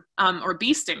wasp or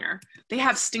bee stinger. They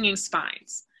have stinging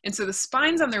spines. And so the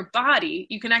spines on their body,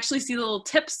 you can actually see the little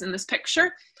tips in this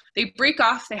picture. They break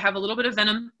off, they have a little bit of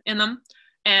venom in them,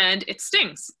 and it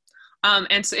stings.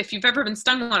 And so if you've ever been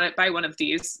stung on it by one of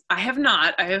these, I have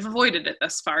not, I have avoided it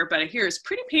thus far, but I hear it's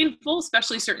pretty painful,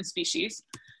 especially certain species.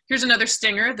 Here's another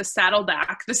stinger, the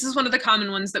saddleback. This is one of the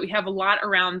common ones that we have a lot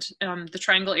around the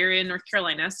Triangle area in North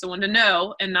Carolina, so one to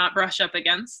know and not brush up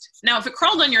against. Now, if it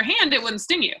crawled on your hand, it wouldn't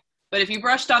sting you, but if you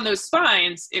brushed on those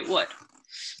spines, it would.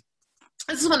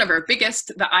 This is one of our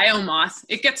biggest, the Io moth.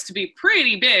 It gets to be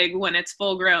pretty big when it's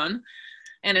full grown,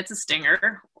 and it's a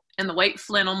stinger. And the white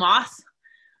flannel moth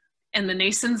and the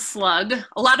Nason slug.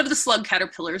 A lot of the slug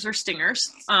caterpillars are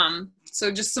stingers.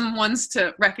 So just some ones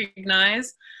to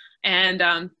recognize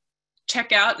and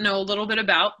check out, know a little bit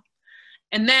about.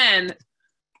 And then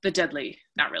the deadly,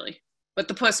 not really, but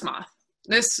the puss moth.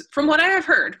 This, from what I have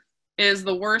heard, is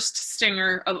the worst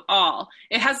stinger of all.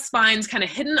 It has spines kind of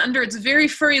hidden under its very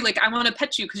furry, like I want to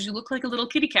pet you because you look like a little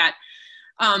kitty cat.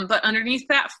 But underneath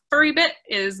that furry bit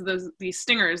is these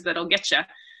stingers that'll get you.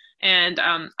 And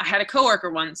I had a coworker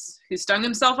once who stung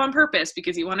himself on purpose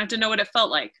because he wanted to know what it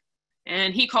felt like.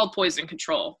 And he called poison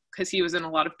control because he was in a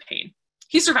lot of pain.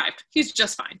 He survived. He's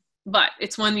just fine. But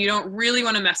it's one you don't really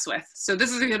want to mess with. So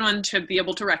this is a good one to be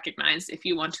able to recognize if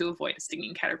you want to avoid a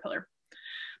stinging caterpillar.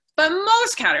 But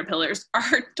most caterpillars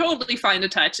are totally fine to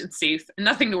touch and safe and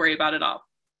nothing to worry about at all.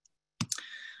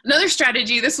 Another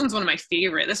strategy, this one's one of my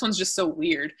favorite. This one's just so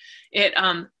weird. It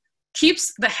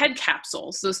keeps the head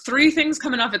capsules. Those three things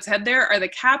coming off its head there are the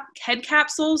head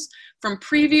capsules from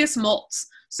previous molts.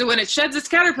 So when it sheds its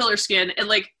caterpillar skin, it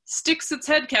like sticks its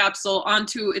head capsule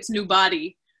onto its new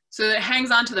body so that it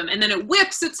hangs onto them. And then it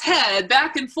whips its head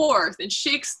back and forth and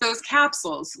shakes those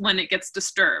capsules when it gets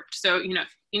disturbed. So, you know,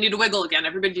 you need to wiggle again.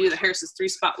 Everybody do the Harris's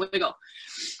 3-spot wiggle.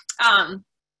 And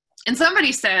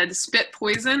somebody said spit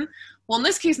poison. Well, in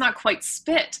this case, not quite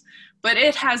spit, but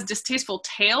it has distasteful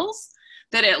tails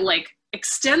that it like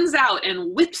extends out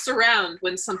and whips around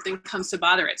when something comes to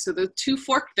bother it. So the two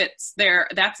forked bits there,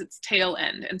 that's its tail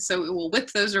end. And so it will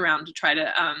whip those around to try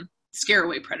to scare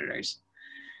away predators.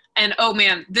 And oh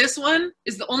man, this one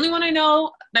is the only one I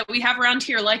know that we have around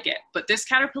here like it, but this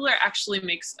caterpillar actually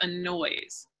makes a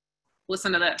noise.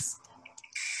 Listen to this.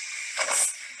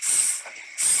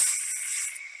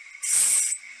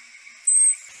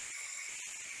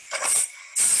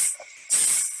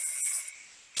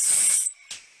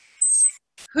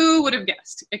 Who would have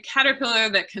guessed? A caterpillar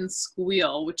that can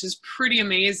squeal, which is pretty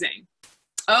amazing.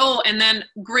 Oh, and then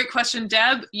great question,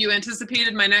 Deb. You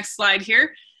anticipated my next slide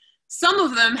here. Some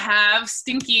of them have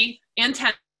stinky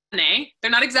antennae.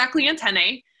 They're not exactly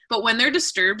antennae, but when they're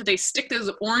disturbed, they stick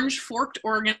those orange forked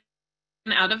organs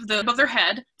out of above their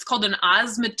head. It's called an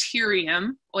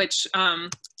osmeterium, which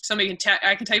somebody can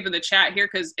I can type in the chat here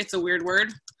because it's a weird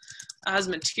word.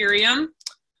 Osmeterium.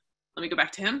 Let me go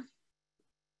back to him.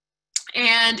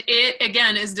 And it,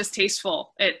 again, is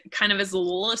distasteful. It kind of is a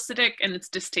little acidic and it's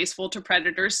distasteful to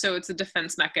predators, so it's a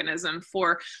defense mechanism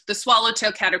for the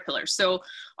swallowtail caterpillar. So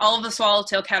all of the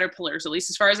swallowtail caterpillars, at least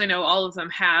as far as I know, all of them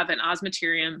have an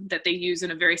osmeterium that they use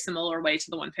in a very similar way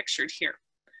to the one pictured here.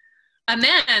 And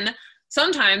then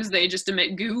sometimes they just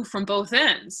emit goo from both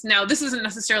ends. Now, this isn't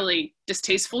necessarily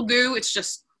distasteful goo, it's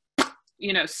just,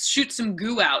 you know, shoot some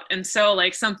goo out. And so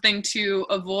like something to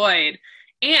avoid.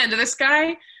 And this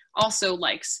guy also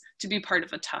likes to be part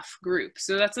of a tough group.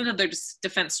 So that's another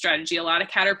defense strategy. A lot of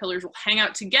caterpillars will hang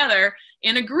out together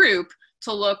in a group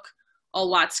to look a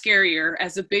lot scarier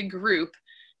as a big group.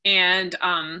 And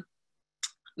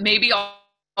maybe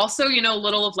also, you know, a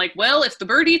little of like, well, if the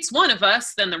bird eats one of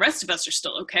us, then the rest of us are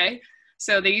still okay.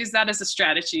 So they use that as a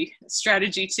strategy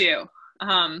too.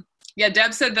 Yeah,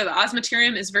 Deb said that the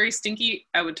osmeterium is very stinky.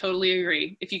 I would totally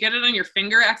agree. If you get it on your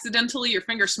finger accidentally, your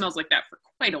finger smells like that for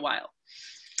quite a while.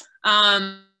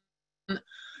 That'd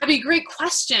be a great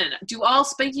question. Do all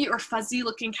spiky or fuzzy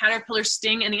looking caterpillars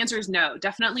sting? And the answer is no,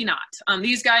 definitely not.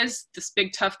 These guys, this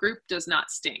big tough group, does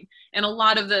not sting. And a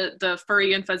lot of the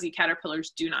furry and fuzzy caterpillars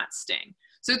do not sting.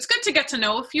 So it's good to get to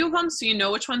know a few of them so you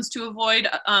know which ones to avoid,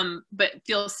 but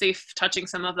feel safe touching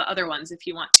some of the other ones if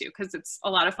you want to, because it's a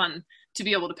lot of fun to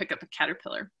be able to pick up a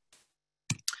caterpillar.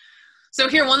 So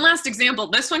here, one last example.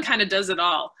 This one kind of does it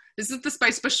all. This is the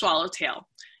spicebush swallowtail.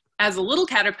 As a little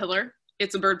caterpillar,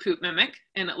 it's a bird poop mimic,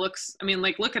 and it looks, I mean,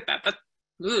 like, look at that.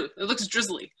 It looks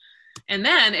drizzly. And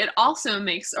then it also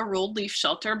makes a rolled leaf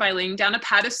shelter by laying down a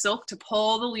pad of silk to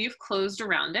pull the leaf closed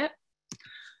around it.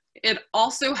 It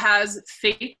also has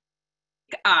fake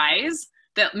eyes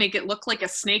that make it look like a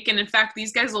snake. And in fact,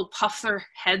 these guys will puff their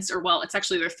heads, or well, it's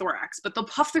actually their thorax, but they'll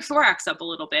puff their thorax up a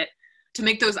little bit to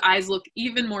make those eyes look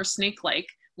even more snake-like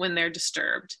when they're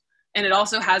disturbed. And it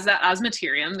also has that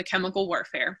osmeterium, the chemical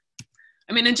warfare.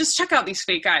 I mean, and just check out these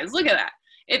fake eyes. Look at that.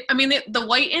 The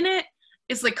white in it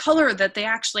is the color that they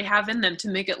actually have in them to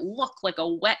make it look like a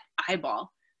wet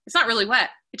eyeball. It's not really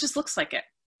wet. It just looks like it.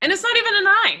 And it's not even an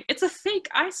eye. It's a fake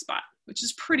eye spot, which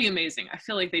is pretty amazing. I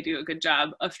feel like they do a good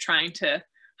job of trying to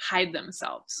hide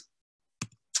themselves.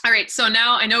 All right, so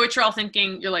now I know what you're all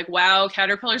thinking. You're like, wow,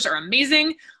 caterpillars are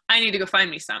amazing. I need to go find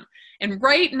me some. And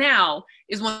right now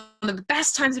is one of the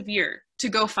best times of year to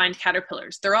go find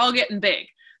caterpillars. They're all getting big.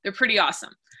 They're pretty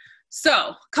awesome. So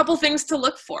a couple things to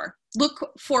look for.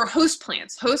 Look for host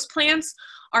plants. Host plants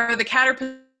are the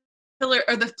caterpillar,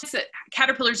 or the plants that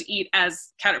caterpillars eat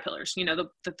as caterpillars, you know,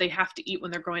 that they have to eat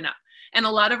when they're growing up. And a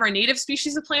lot of our native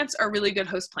species of plants are really good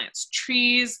host plants.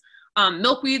 Trees,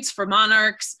 milkweeds for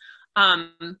monarchs. A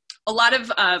lot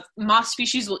of moth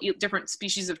species will eat different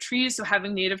species of trees, so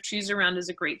having native trees around is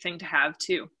a great thing to have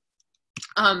too.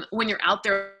 When you're out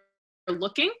there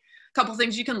looking, a couple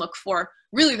things you can look for,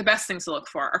 really the best things to look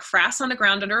for, are frass on the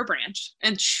ground under a branch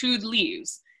and chewed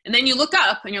leaves. And then you look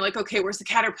up and you're like, okay, where's the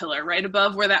caterpillar? Right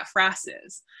above where that frass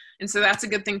is. And so that's a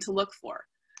good thing to look for.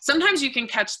 Sometimes you can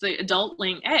catch the adult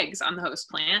laying eggs on the host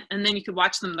plant, and then you could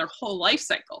watch them their whole life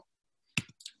cycle.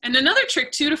 And another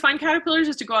trick too to find caterpillars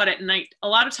is to go out at night. A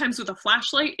lot of times with a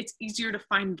flashlight, it's easier to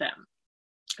find them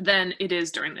than it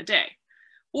is during the day.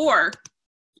 Or,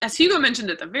 as Hugo mentioned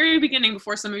at the very beginning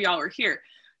before some of y'all were here,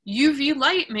 UV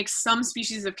light makes some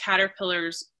species of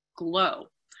caterpillars glow.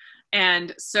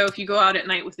 And so if you go out at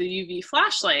night with a UV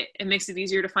flashlight, it makes it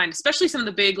easier to find, especially some of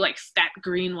the big, like, fat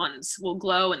green ones will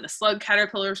glow, and the slug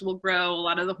caterpillars will grow. A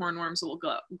lot of the hornworms will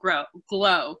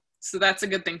glow. So that's a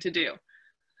good thing to do.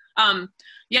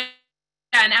 Yeah,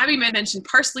 and Abby mentioned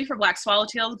parsley for black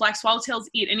swallowtails. Black swallowtails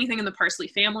eat anything in the parsley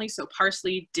family, so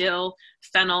parsley, dill,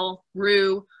 fennel,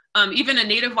 rue, even a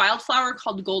native wildflower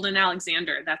called golden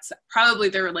Alexander. That's probably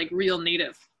their, like, real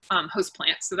native host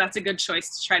plant, so that's a good choice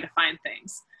to try to find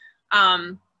things.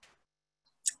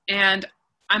 And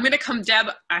I'm going to come, Deb,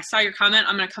 I saw your comment.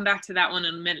 I'm going to come back to that one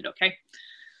in a minute, okay?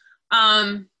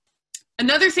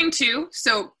 Another thing too,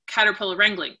 so caterpillar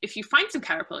wrangling. If you find some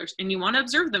caterpillars and you want to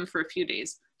observe them for a few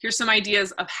days, here's some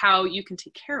ideas of how you can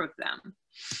take care of them.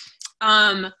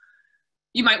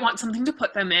 You might want something to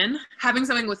put them in. Having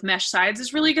something with mesh sides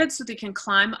is really good so they can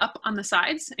climb up on the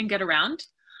sides and get around.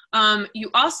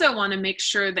 You also want to make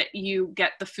sure that you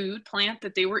get the food plant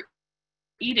that they were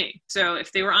eating. So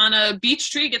if they were on a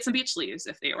beech tree, get some beech leaves.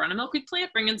 If they were on a milkweed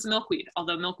plant, bring in some milkweed,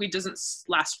 although milkweed doesn't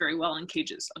last very well in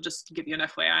cages. I'll just give you an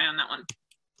FYI on that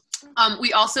one.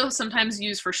 We also sometimes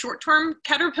use for short-term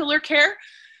caterpillar care,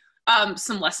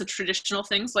 some less traditional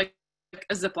things like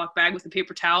a Ziploc bag with a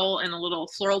paper towel and a little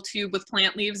floral tube with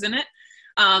plant leaves in it,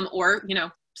 or, you know,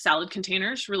 salad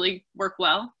containers really work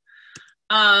well.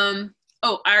 Oh,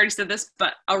 I already said this,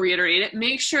 but I'll reiterate it.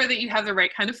 Make sure that you have the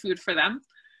right kind of food for them.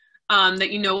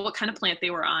 That you know what kind of plant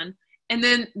they were on, and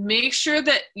then make sure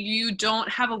that you don't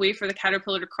have a way for the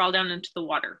caterpillar to crawl down into the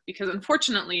water, because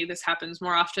unfortunately this happens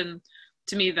more often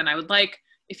to me than I would like.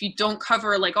 If you don't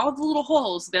cover, like, all the little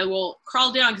holes, they will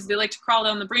crawl down, because they like to crawl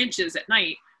down the branches at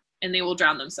night, and they will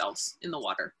drown themselves in the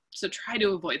water. So try to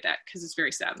avoid that, because it's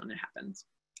very sad when it happens.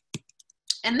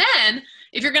 And then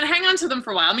if you're going to hang on to them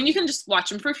for a while, I mean, you can just watch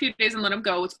them for a few days and let them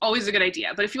go. It's always a good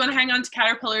idea. But if you want to hang on to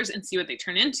caterpillars and see what they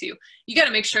turn into, you got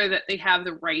to make sure that they have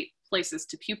the right places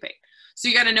to pupate. So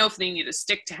you got to know if they need a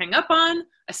stick to hang up on,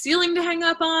 a ceiling to hang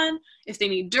up on, if they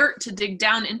need dirt to dig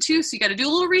down into. So you got to do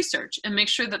a little research and make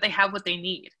sure that they have what they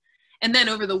need. And then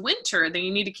over the winter, then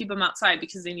you need to keep them outside,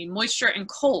 because they need moisture and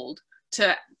cold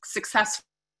to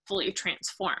successfully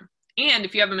transform. And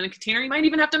if you have them in a container, you might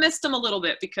even have to mist them a little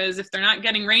bit, because if they're not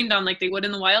getting rained on like they would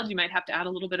in the wild, you might have to add a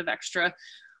little bit of extra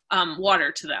water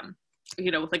to them,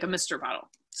 you know, with like a mister bottle.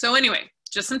 So anyway,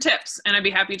 just some tips, and I'd be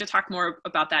happy to talk more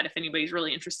about that if anybody's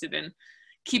really interested in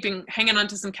hanging on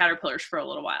to some caterpillars for a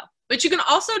little while. But you can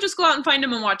also just go out and find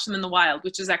them and watch them in the wild,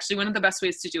 which is actually one of the best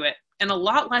ways to do it, and a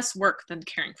lot less work than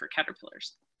caring for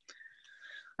caterpillars.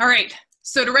 All right,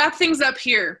 so to wrap things up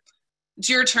here, it's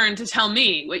your turn to tell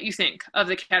me what you think of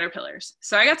the caterpillars.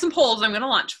 So I got some polls I'm going to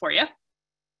launch for you,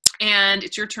 and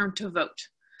it's your turn to vote.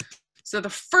 So the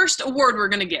first award we're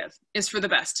gonna give is for the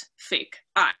best fake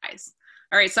eyes.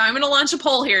 All right, so I'm gonna launch a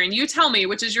poll here and you tell me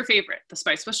which is your favorite, the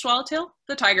spicebush swallowtail,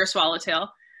 the tiger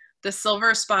swallowtail, the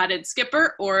silver spotted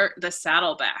skipper, or the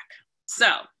saddleback. So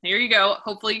here you go.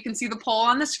 Hopefully you can see the poll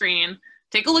on the screen.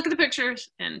 Take a look at the pictures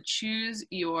and choose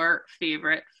your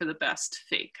favorite for the best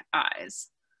fake eyes.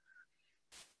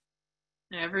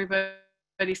 Everybody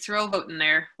throw a vote in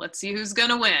there. Let's see who's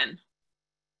gonna win.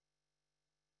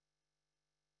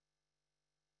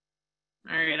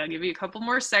 All right, I'll give you a couple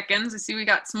more seconds. I see we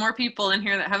got some more people in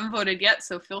here that haven't voted yet,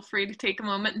 so feel free to take a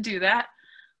moment and do that.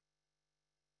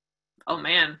 Oh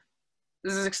man,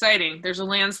 this is exciting. There's a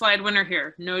landslide winner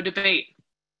here, no debate.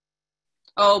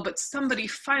 Oh, but somebody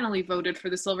finally voted for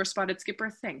the silver spotted skipper.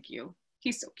 Thank you.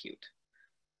 He's so cute.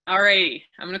 All right,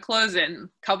 I'm gonna close in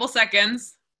a couple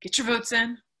seconds. Get your votes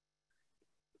in.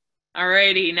 All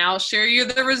righty, now I'll share you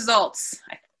the results.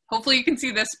 Hopefully you can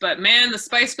see this, but man, the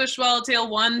spicebush swallowtail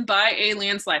won by a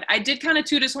landslide. I did kind of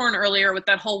toot his horn earlier with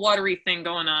that whole watery thing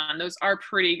going on. Those are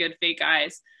pretty good fake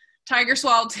eyes. Tiger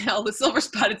swallowtail, the silver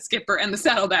spotted skipper, and the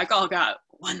saddleback all got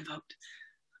 1 vote.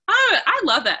 I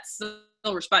love that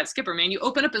silver spotted skipper, man. You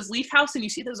open up his leaf house and you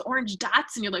see those orange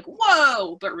dots and you're like,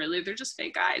 whoa, but really they're just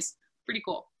fake eyes. Pretty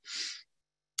cool.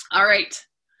 All right,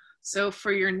 so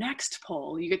for your next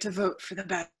poll, you get to vote for the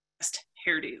best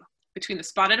hairdo between the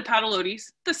spotted Caterpillarology,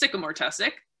 the sycamore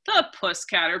tussock, the puss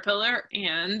caterpillar,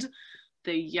 and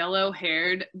the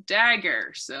yellow-haired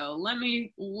dagger. So let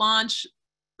me launch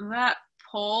that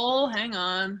poll. Hang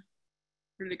on.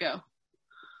 Where did it go?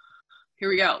 Here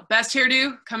we go. Best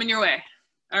hairdo coming your way.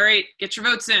 All right, get your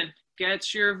votes in.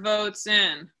 Get your votes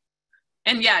in.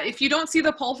 And yeah, if you don't see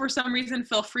the poll for some reason,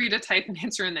 feel free to type an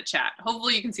answer in the chat.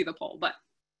 Hopefully you can see the poll, but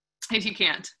if you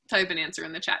can't, type an answer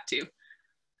in the chat too.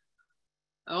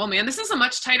 Oh man, this is a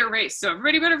much tighter race, so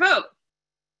everybody better vote.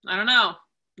 I don't know.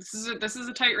 This is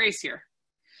a tight race here.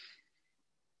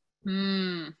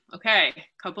 Okay,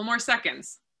 couple more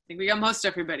seconds. I think we got most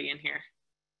everybody in here.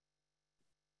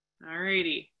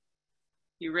 Alrighty.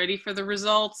 You ready for the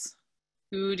results?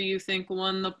 Who do you think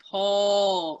won the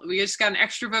poll? We just got an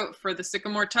extra vote for the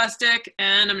sycamore tussock,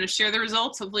 and I'm going to share the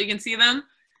results. Hopefully you can see them.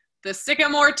 The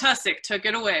sycamore tussock took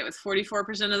it away with 44%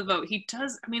 of the vote. He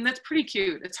does, I mean, that's pretty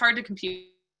cute. It's hard to compete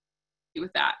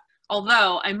with that.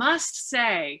 Although I must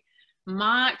say,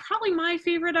 probably my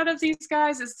favorite out of these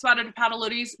guys is spotted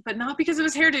Caterpillarology, but not because of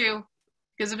his hairdo,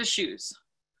 because of his shoes.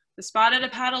 The spotted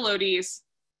Caterpillarology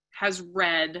has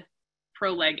red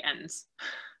pro leg ends.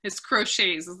 His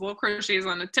crochets, his little crochets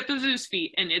on the tip of his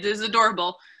feet, and it is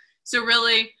adorable. So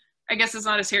really, I guess it's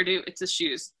not his hairdo, it's his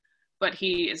shoes. But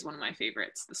he is one of my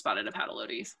favorites, the spotted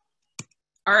Caterpillarology.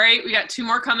 All right, we got 2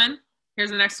 more coming.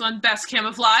 Here's the next one, best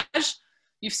camouflage.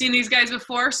 You've seen these guys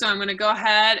before, so I'm gonna go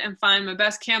ahead and find my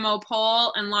best camo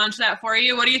poll and launch that for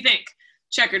you. What do you think?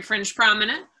 Checkered fringe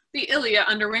prominent, the Ilia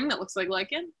underwing that looks like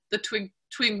lichen, the twig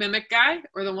mimic guy,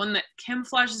 or the one that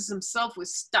camouflages himself with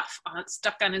stuff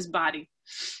stuck on his body?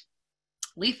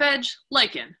 Leaf edge,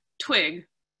 lichen, twig,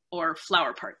 or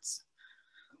flower parts.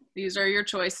 These are your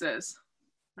choices.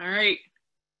 All right,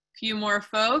 a few more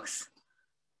folks.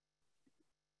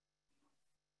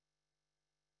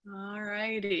 All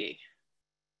righty.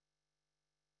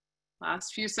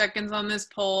 Last few seconds on this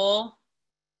poll.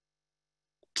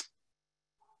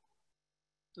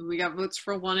 We got votes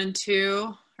for 1 and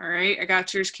 2. All right, I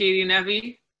got yours, Katie and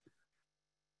Evie.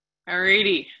 All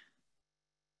righty.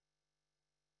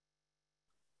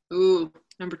 Ooh,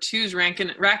 number 2's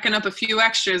racking up a few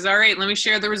extras. All right, let me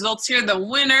share the results here. The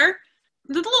winner,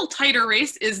 the little tighter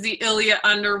race, is the Ilia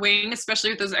underwing, especially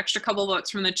with those extra couple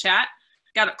votes from the chat.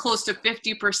 Got it close to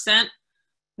 50%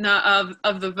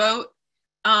 of the vote.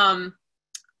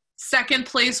 Second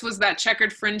place was that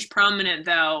checkered fringe prominent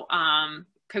though.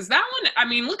 Because that one, I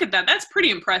mean, look at that. That's pretty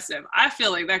impressive. I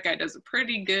feel like that guy does a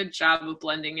pretty good job of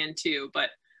blending in too, but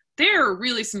there are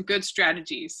really some good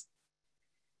strategies.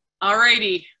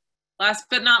 Alrighty, last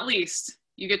but not least,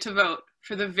 you get to vote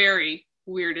for the very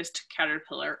weirdest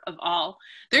caterpillar of all.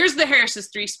 There's the Harris's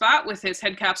 3 spot with his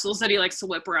head capsules that he likes to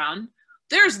whip around.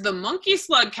 There's the monkey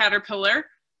slug caterpillar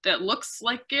that looks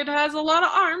like it has a lot of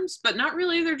arms, but not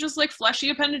really. They're just like fleshy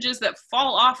appendages that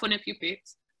fall off when it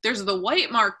pupates. There's the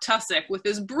white mark tussock with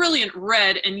his brilliant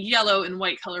red and yellow and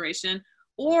white coloration,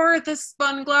 or the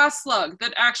spun glass slug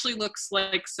that actually looks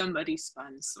like somebody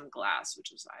spun some glass,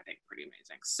 which is, I think, pretty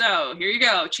amazing. So here you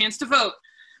go, chance to vote.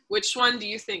 Which one do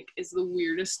you think is the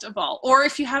weirdest of all? Or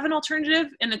if you have an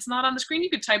alternative and it's not on the screen, you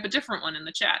could type a different one in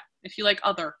the chat if you like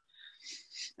other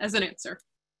as an answer.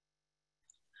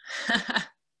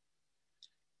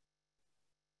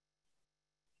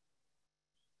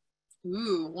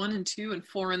 Ooh, 1 and 2 and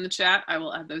 4 in the chat. I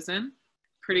will add those in.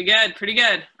 Pretty good, pretty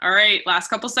good. All right, last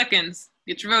couple seconds.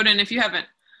 Get your vote in if you haven't.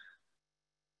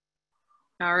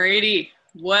 All righty.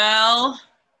 Well,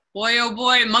 boy, oh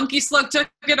boy, Monkey Slug took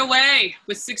it away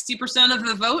with 60% of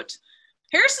the vote.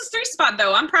 Harris's 3 spot,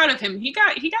 though, I'm proud of him. He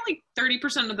got like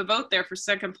 30% of the vote there for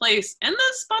second place. And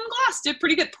the Spun Glass did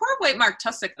pretty good. Poor White Mark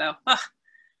Tussock, though. Ugh.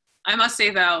 I must say,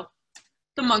 though,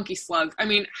 the Monkey Slug. I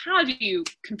mean, how do you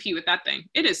compete with that thing?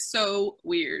 It is so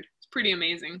weird. It's a pretty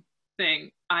amazing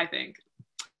thing, I think.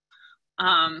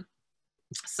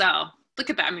 So look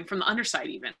at that. I mean, from the underside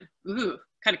even. Ooh,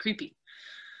 kind of creepy.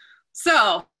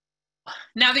 So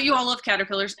now that you all love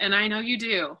caterpillars, and I know you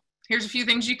do, here's a few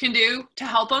things you can do to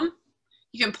help them.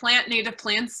 You can plant native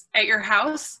plants at your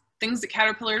house, things that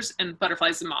caterpillars and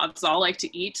butterflies and moths all like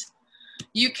to eat.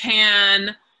 You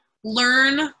can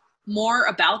learn more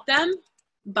about them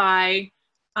by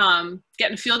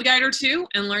getting a field guide or two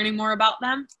and learning more about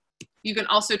them. You can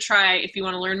also try, if you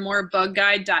want to learn more,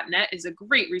 bugguide.net is a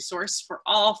great resource for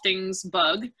all things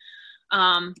bug.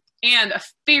 And a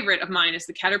favorite of mine is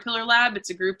the Caterpillar Lab. It's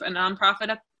a group, a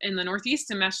nonprofit up in the Northeast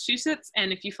in Massachusetts.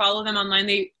 And if you follow them online,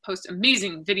 they post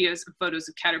amazing videos and photos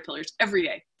of caterpillars every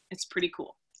day. It's pretty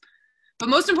cool. But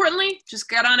most importantly, just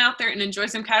get on out there and enjoy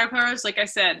some caterpillars. Like I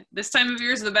said, this time of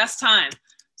year is the best time.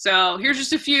 So here's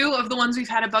just a few of the ones we've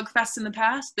had at Bug Fest in the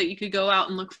past that you could go out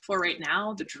and look for right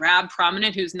now. The drab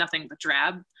prominent, who's nothing but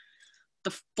drab.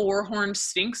 The four-horned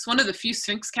sphinx, one of the few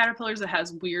sphinx caterpillars that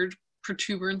has weird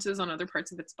protuberances on other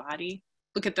parts of its body.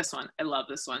 Look at this one. I love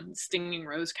this one. Stinging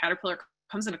rose caterpillar,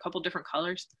 comes in a couple different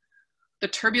colors. The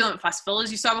turbulent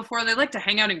phosphillas you saw before, they like to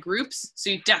hang out in groups,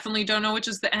 so you definitely don't know which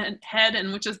is the head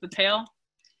and which is the tail.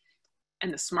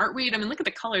 And the smartweed, I mean, look at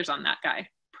the colors on that guy.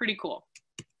 Pretty cool.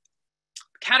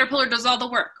 Caterpillar does all the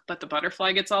work, but the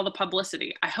butterfly gets all the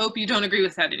publicity. I hope you don't agree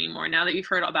with that anymore now that you've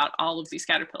heard about all of these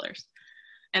caterpillars.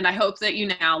 And I hope that you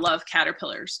now love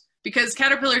caterpillars, because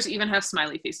caterpillars even have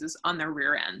smiley faces on their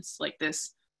rear ends, like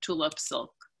this tulip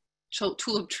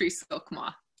tree silk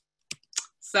moth.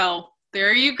 So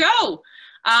there you go.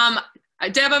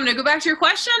 Deb, I'm gonna go back to your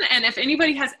question, and if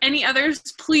anybody has any others,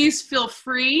 please feel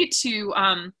free to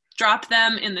drop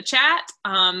them in the chat.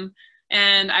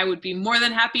 And I would be more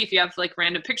than happy if you have like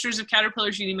random pictures of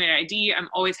caterpillars you need my ID. I'm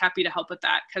always happy to help with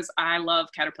that because I love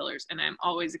caterpillars and I'm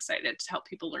always excited to help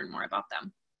people learn more about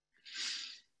them.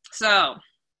 So,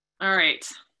 all right.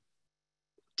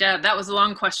 Deb, that was a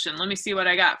long question. Let me see what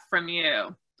I got from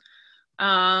you.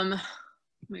 Let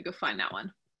me go find that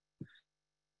one.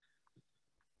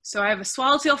 So I have a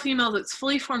swallowtail female that's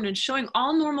fully formed and showing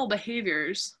all normal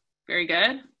behaviors. Very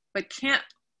good, but can't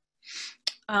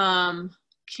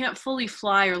fully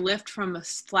fly or lift from a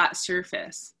flat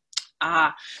surface.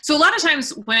 So a lot of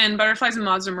times when butterflies and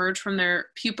moths emerge from their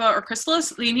pupa or chrysalis,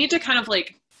 they need to kind of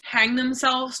like hang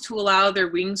themselves to allow their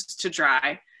wings to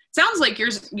dry. Sounds like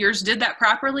yours did that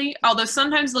properly, although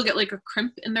sometimes they'll get like a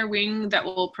crimp in their wing that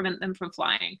will prevent them from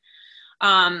flying.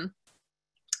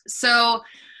 So,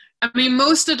 I mean,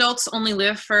 most adults only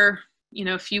live for,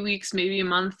 a few weeks, maybe a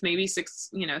month, maybe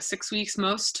 6 weeks.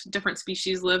 Most different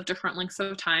species live different lengths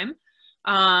of time.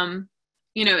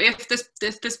 If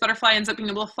this butterfly ends up being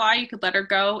able to fly, you could let her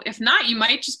go. If not, you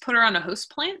might just put her on a host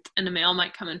plant and a male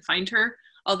might come and find her.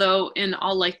 Although in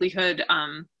all likelihood,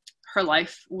 her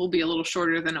life will be a little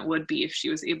shorter than it would be if she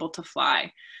was able to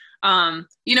fly.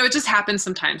 It just happens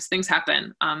sometimes. Things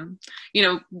happen.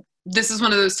 This is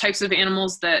one of those types of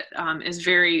animals that is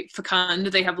very fecund.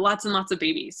 They have lots and lots of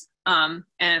babies.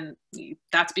 And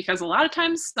that's because a lot of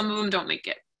times some of them don't make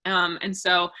it. And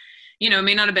so, it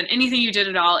may not have been anything you did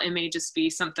at all. It may just be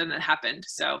something that happened.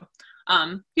 So,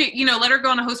 let her go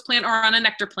on a host plant or on a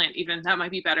nectar plant even. That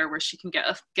might be better where she can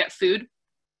get food.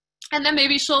 And then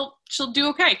maybe she'll do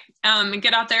okay and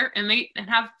get out there and mate and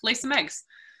lay some eggs.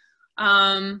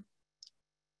 And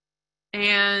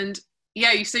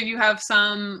yeah, you said you have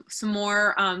some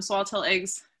more swallowtail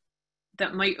eggs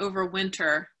that might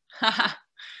overwinter.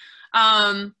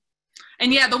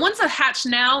 And yeah, the ones that hatch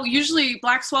now, usually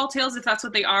black swallowtails, if that's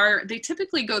what they are, they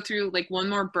typically go through like one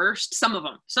more burst. Some of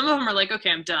them are like,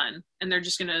 okay, I'm done. And they're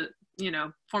just gonna,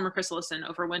 form a chrysalis and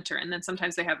overwinter. And then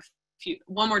sometimes they have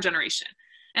one more generation.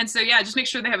 And so, yeah, just make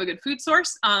sure they have a good food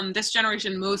source. This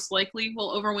generation most likely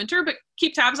will overwinter, but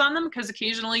keep tabs on them because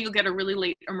occasionally you'll get a really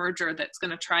late emerger that's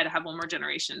going to try to have one more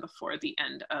generation before the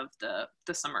end of the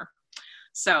summer.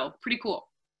 So pretty cool.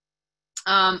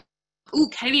 Ooh,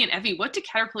 Katie and Evie, what do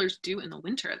caterpillars do in the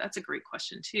winter? That's a great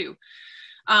question too.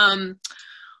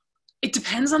 It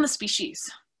depends on the species.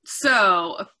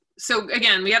 So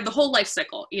again, we have the whole life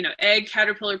cycle, egg,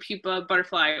 caterpillar, pupa,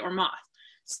 butterfly, or moth.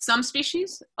 Some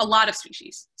species, a lot of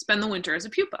species, spend the winter as a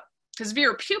pupa. Because if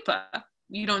you're a pupa,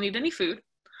 you don't need any food.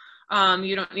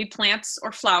 You don't need plants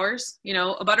or flowers. You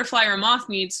know, a butterfly or a moth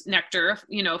needs nectar,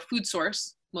 you know, food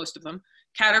source, most of them.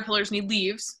 Caterpillars need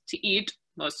leaves to eat,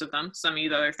 most of them. Some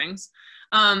eat other things.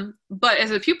 But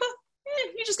as a pupa,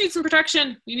 you just need some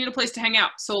protection. You need a place to hang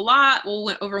out. So a lot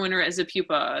will overwinter as a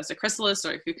pupa, as a chrysalis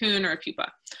or a cocoon or a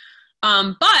pupa.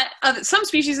 But some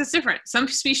species, it's different. Some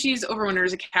species overwinter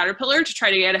as a caterpillar to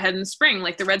try to get ahead in the spring,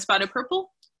 like the red-spotted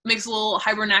purple. Makes a little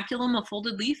hibernaculum, a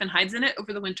folded leaf, and hides in it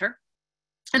over the winter.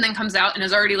 And then comes out and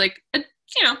is already like,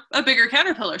 a bigger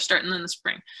caterpillar starting in the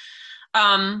spring.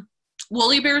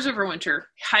 Woolly bears overwinter,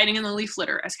 hiding in the leaf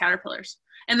litter as caterpillars.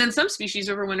 And then some species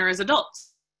overwinter as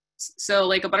adults. So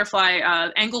like a butterfly,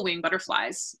 angle-wing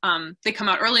butterflies, they come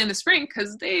out early in the spring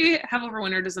because they have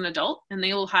overwintered as an adult, and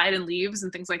they will hide in leaves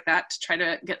and things like that to try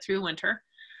to get through the winter.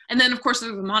 And then, of course,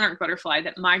 there's the monarch butterfly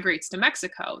that migrates to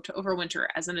Mexico to overwinter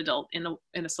as an adult in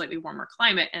a slightly warmer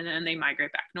climate, and then they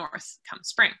migrate back north come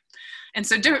spring. And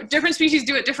so different species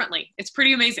do it differently. It's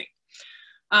pretty amazing.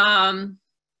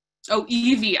 Oh,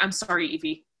 Eevee. I'm sorry,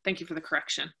 Eevee. Thank you for the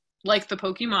correction. Like the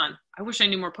Pokemon. I wish I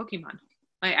knew more Pokemon.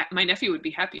 My nephew would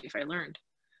be happy if I learned.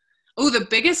 Oh, the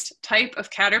biggest type of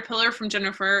caterpillar from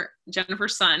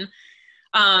Jennifer's son.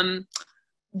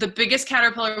 The biggest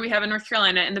caterpillar we have in North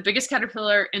Carolina and the biggest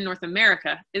caterpillar in North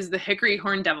America is the hickory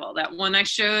horned devil. That one I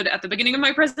showed at the beginning of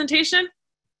my presentation.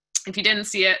 If you didn't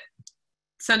see it,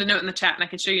 send a note in the chat and I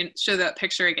can show that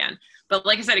picture again. But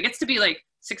like I said, it gets to be like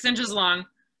 6 inches long.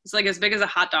 It's like as big as a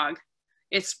hot dog.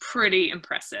 It's pretty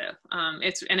impressive. And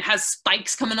it has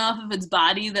spikes coming off of its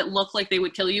body that look like they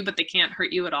would kill you, but they can't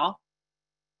hurt you at all.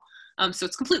 So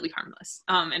it's completely harmless.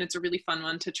 And it's a really fun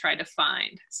one to try to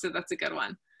find. So that's a good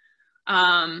one.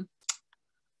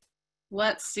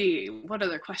 Let's see, what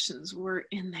other questions were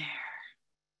in there?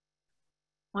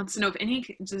 Wants to know if any,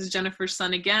 this is Jennifer's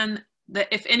son again, that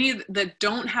if any that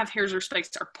don't have hairs or spikes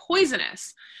are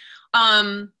poisonous.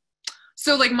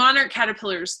 So like monarch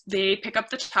caterpillars, they pick up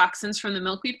the toxins from the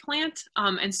milkweed plant,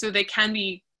 and so they can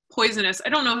be poisonous. I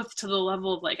don't know if to the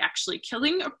level of like actually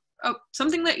killing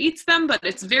something that eats them, but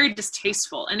it's very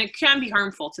distasteful and it can be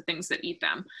harmful to things that eat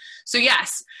them. So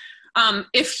yes,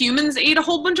 if humans ate a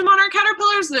whole bunch of monarch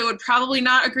caterpillars, they would probably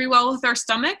not agree well with our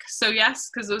stomach. So yes,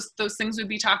 because those things would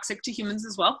be toxic to humans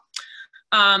as well.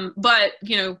 But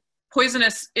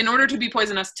poisonous, in order to be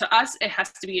poisonous to us, it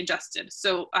has to be ingested.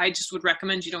 So I just would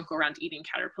recommend you don't go around eating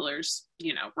caterpillars,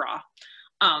 raw.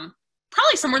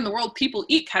 Probably somewhere in the world people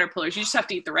eat caterpillars. You just have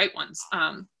to eat the right ones.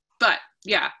 But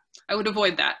yeah, I would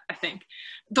avoid that, I think.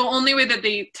 The only way that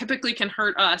they typically can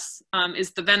hurt us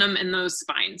is the venom in those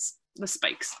spines, the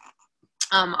spikes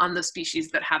on the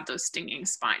species that have those stinging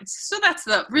spines. So that's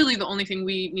really the only thing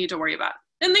we need to worry about.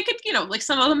 And they could, like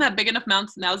some of them have big enough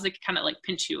mouths, they could kind of like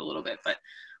pinch you a little bit, but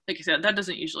like I said, that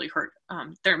doesn't usually hurt.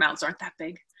 Their mouths aren't that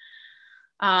big.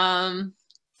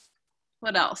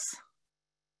 What else?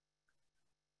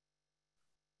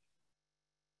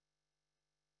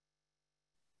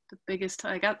 The biggest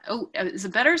I got, is a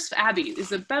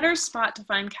better spot to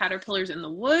find caterpillars in the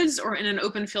woods or in an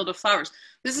open field of flowers?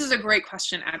 This is a great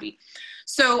question, Abby.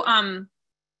 So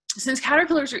since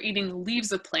caterpillars are eating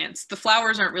leaves of plants, the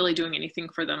flowers aren't really doing anything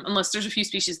for them, unless there's a few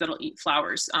species that'll eat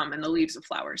flowers and the leaves of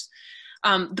flowers.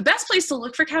 The best place to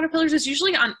look for caterpillars is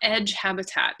usually on edge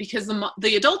habitat, because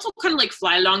the adults will kind of like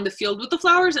fly along the field with the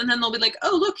flowers, and then they'll be like,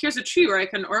 oh, look, here's a tree or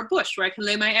a bush where I can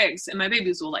lay my eggs and my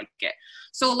babies will like it.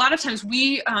 So a lot of times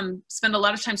we spend a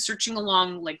lot of time searching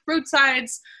along like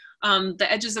roadsides, the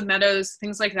edges of meadows,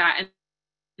 things like that.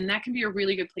 And that can be a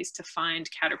really good place to find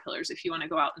caterpillars if you want to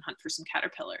go out and hunt for some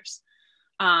caterpillars.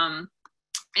 And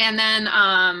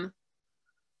then,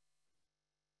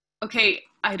 okay,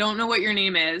 I don't know what your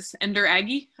name is, Ender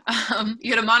Aggie.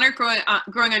 You had a monarch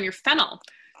growing on your fennel.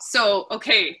 So,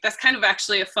 okay, that's kind of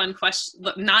actually a fun question,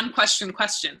 non-question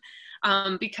question,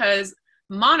 because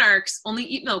monarchs only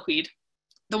eat milkweed.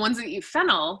 The ones that eat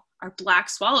fennel are black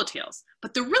swallowtails,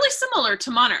 but they're really similar to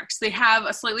monarchs. They have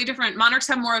a slightly different, monarchs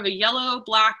have more of a yellow,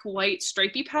 black, white,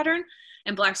 stripy pattern,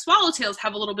 and black swallowtails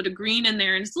have a little bit of green in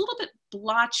there, and it's a little bit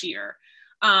blotchier.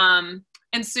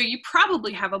 And so you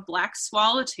probably have a black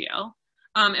swallowtail.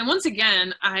 And once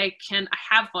again, I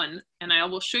have one, and I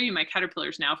will show you my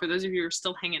caterpillars now for those of you who are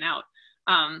still hanging out.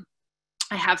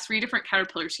 I have 3 different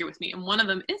caterpillars here with me, and one of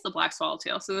them is the black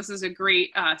swallowtail. So this is a great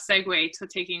segue to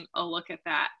taking a look at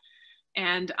that.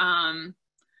 And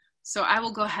so I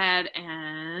will go ahead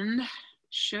and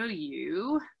show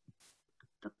you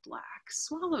the black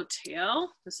swallowtail.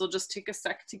 This will just take a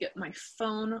sec to get my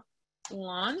phone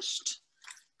launched.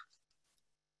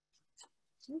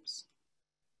 Oops.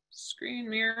 screen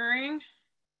mirroring.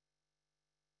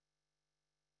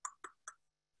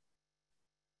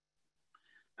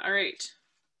 All right,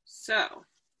 so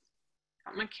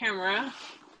got my camera.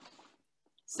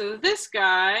 So this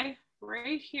guy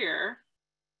right here,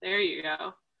 there you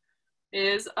go,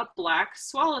 is a black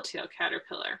swallowtail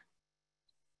caterpillar.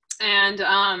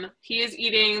 And he is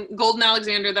eating golden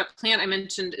alexander. That plant I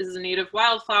mentioned is a native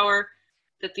wildflower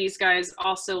that these guys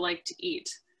also like to eat.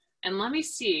 And let me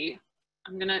see,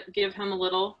 I'm gonna give him a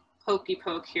little pokey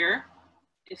poke here,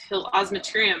 if he'll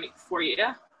osmeterium for you.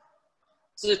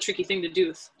 This is a tricky thing to do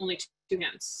with only 2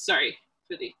 hands. Sorry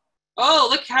for the, oh,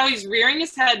 look how he's rearing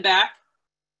his head back.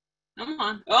 Come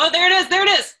on. Oh, there it is, there it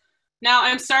is. Now,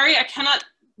 I'm sorry, I cannot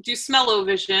do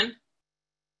smell-o-vision.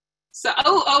 So,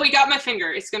 oh, he got my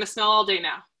finger. It's gonna smell all day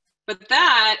now. But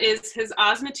that is his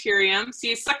osmeterium. See,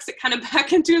 he sucks it kind of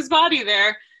back into his body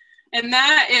there. And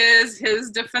that is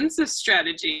his defensive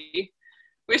strategy,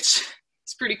 which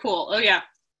is pretty cool. Oh yeah.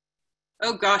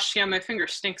 Oh gosh, yeah, my finger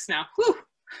stinks now. Whew.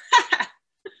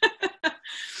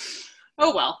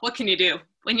 Oh well, what can you do?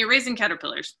 When you're raising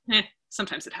caterpillars,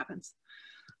 sometimes it happens.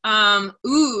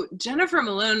 Ooh, Jennifer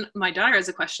Malone, my daughter, has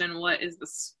a question. What is the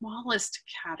smallest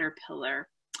caterpillar?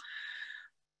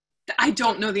 I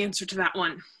don't know the answer to that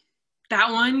one.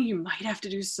 That one, you might have to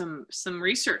do some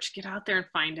research, get out there and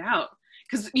find out.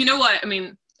 Because you know what, I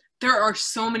mean, there are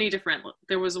so many different,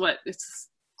 there was what, it's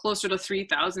closer to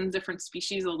 3,000 different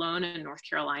species alone in North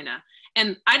Carolina.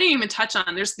 And I didn't even touch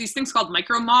on, there's these things called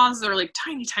micro moths. They're like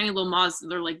tiny, tiny little moths.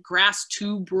 They're like grass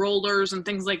tube rollers and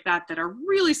things like that that are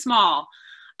really small.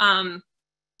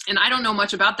 And I don't know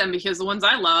much about them because the ones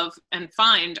I love and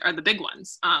find are the big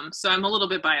ones. So I'm a little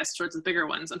bit biased towards the bigger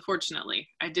ones, unfortunately.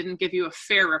 I didn't give you a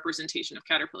fair representation of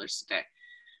caterpillars today.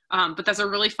 But that's a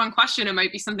really fun question. It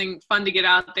might be something fun to get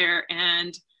out there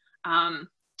and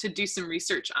to do some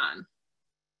research on.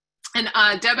 And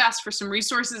Deb asked for some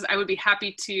resources. I would be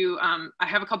happy to, I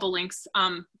have a couple links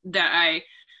that I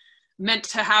meant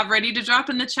to have ready to drop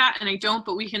in the chat and I don't,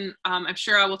 but we can, I'm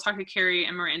sure I will talk to Carrie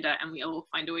and Miranda and we will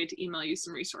find a way to email you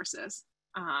some resources.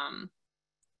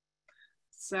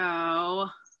 So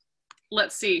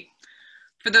let's see.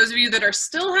 For those of you that are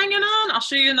still hanging on, I'll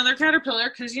show you another caterpillar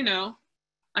because, you know,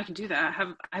 I can do that.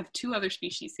 I have 2 other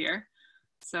species here.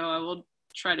 So I will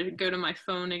try to go to my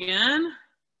phone again.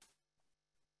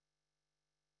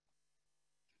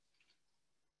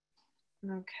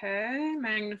 Okay,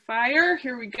 magnifier,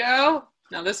 here we go.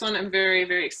 Now this one I'm very,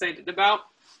 very excited about.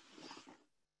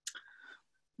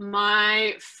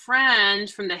 My friend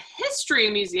from the History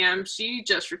Museum, she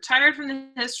just retired from the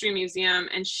History Museum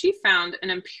and she found an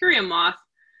Imperial moth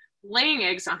laying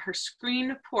eggs on her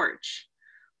screen porch.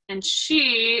 And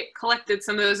she collected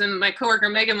some of those, and my coworker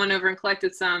Megan went over and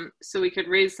collected some so we could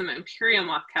raise some Imperial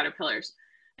moth caterpillars.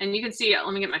 And you can see,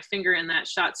 let me get my finger in that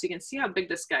shot so you can see how big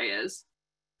this guy is.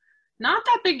 Not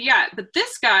that big yet, but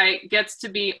this guy gets to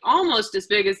be almost as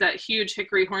big as that huge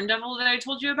hickory horn devil that I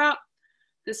told you about.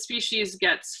 This species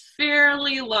gets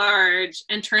fairly large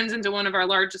and turns into one of our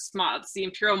largest moths, the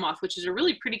imperial moth, which is a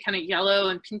really pretty kind of yellow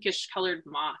and pinkish colored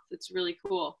moth. It's really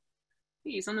cool.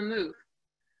 He's on the move.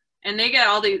 And they get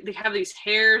all they have these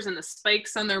hairs and the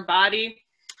spikes on their body.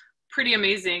 Pretty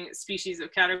amazing species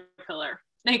of caterpillar.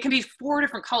 And it can be 4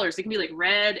 different colors. It can be like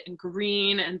red and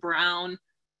green and brown.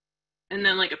 And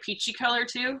then like a peachy color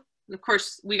too. And of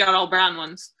course, we got all brown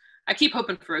ones. I keep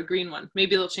hoping for a green one.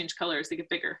 Maybe they'll change colors, they get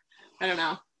bigger. I don't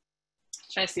know.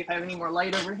 Try to see if I have any more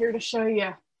light over here to show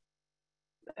you.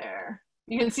 There.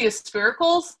 You can see his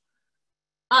spiracles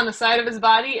on the side of his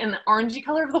body and the orangey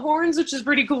color of the horns, which is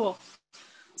pretty cool.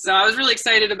 So I was really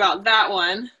excited about that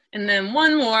one. And then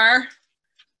one more.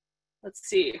 Let's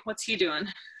see, what's he doing?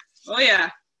 Oh yeah,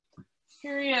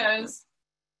 here he is.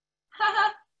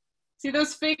 See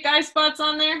those fake eye spots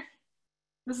on there?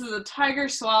 This is a tiger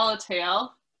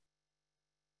swallowtail.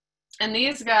 And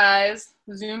these guys,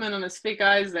 zoom in on his fake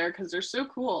eyes there because they're so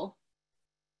cool.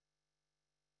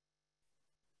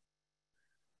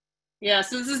 Yeah,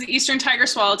 so this is the eastern tiger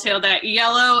swallowtail, that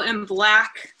yellow and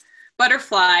black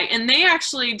butterfly. And they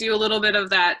actually do a little bit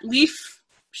of that leaf,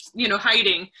 you know,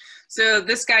 hiding. So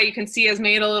this guy you can see has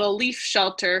made a little leaf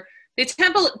shelter. They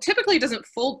typically doesn't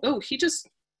fold. Oh, he's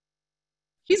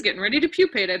getting ready to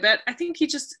pupate, I bet. I think he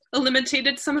just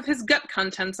eliminated some of his gut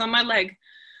contents on my leg.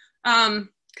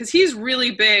 Because he's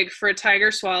really big for a tiger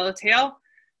swallowtail.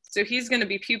 So he's going to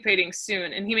be pupating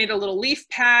soon. And he made a little leaf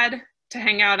pad to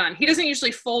hang out on. He doesn't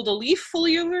usually fold a leaf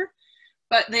fully over,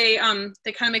 but they kind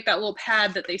of make that little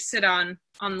pad that they sit on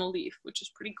the leaf, which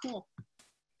is pretty cool.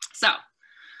 So,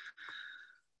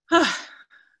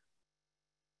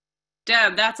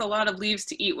 Deb, that's a lot of leaves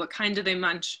to eat. What kind do they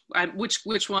munch?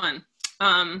 Which one?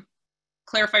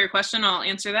 Clarify your question, I'll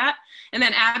answer that. And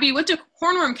then Abby, what do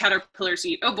hornworm caterpillars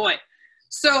eat? Oh boy.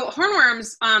 So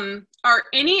hornworms are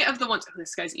any of the ones, oh,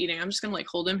 this guy's eating. I'm just gonna like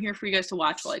hold him here for you guys to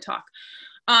watch while I talk.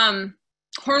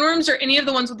 Hornworms are any of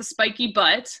the ones with a spiky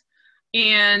butt,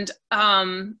 and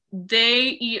they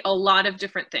eat a lot of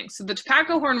different things. So the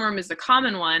tobacco hornworm is the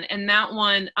common one, and that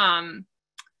one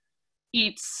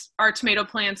eats our tomato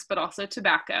plants, but also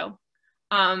tobacco.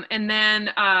 And then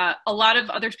a lot of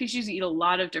other species eat a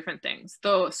lot of different things.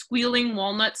 The squealing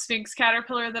walnut sphinx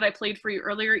caterpillar that I played for you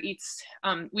earlier eats,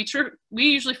 we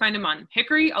usually find them on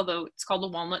hickory, although it's called the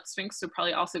walnut sphinx, so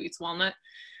probably also eats walnut.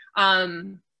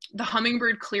 The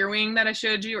hummingbird clearwing that I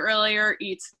showed you earlier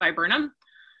eats viburnum.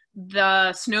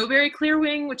 The snowberry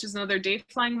clearwing, which is another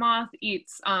day-flying moth,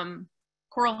 eats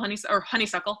coral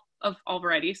honeysuckle of all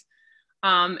varieties.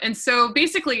 And so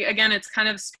basically, again, it's kind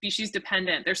of species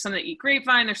dependent. There's some that eat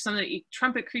grapevine, there's some that eat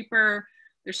trumpet creeper,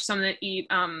 there's some that eat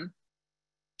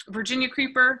Virginia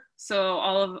creeper, so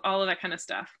all of that kind of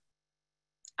stuff.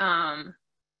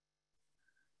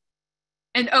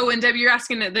 And Debbie, you're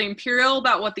asking the imperial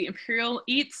about what the imperial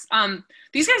eats.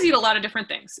 These guys eat a lot of different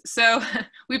things. So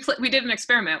we did an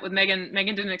experiment with Megan.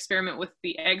 Megan did an experiment with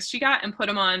the eggs she got and put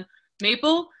them on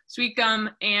maple, sweet gum,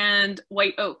 and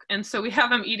white oak. And so we have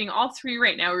them eating all three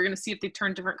right now. We're going to see if they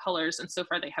turn different colors, and so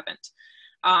far they haven't.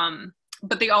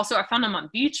 But they also, I found them on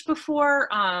beech before,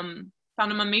 found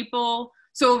them on maple.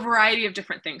 So a variety of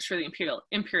different things for the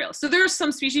imperial. So there's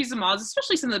some species of moths,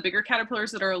 especially some of the bigger caterpillars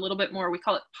that are a little bit more, we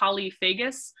call it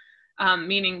polyphagous,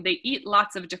 meaning they eat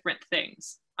lots of different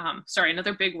things. Sorry,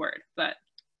 another big word, but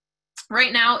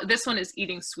right now this one is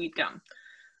eating sweet gum.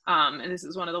 And this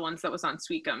is one of the ones that was on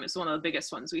sweet gum. It's one of the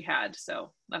biggest ones we had.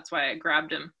 So that's why I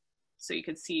grabbed him so you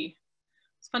could see.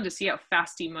 It's fun to see how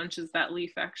fast he munches that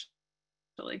leaf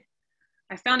actually.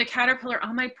 I found a caterpillar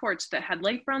on my porch that had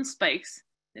light brown spikes.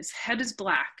 His head is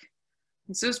black,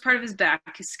 and so is part of his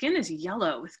back. His skin is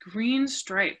yellow with green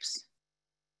stripes.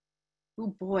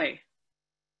 Oh boy.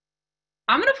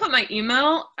 I'm gonna put my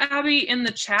email, Abby, in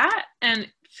the chat, and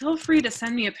feel free to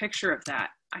send me a picture of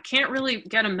that. I can't really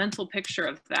get a mental picture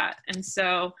of that. And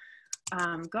so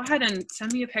go ahead and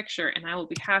send me a picture, and I will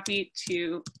be happy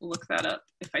to look that up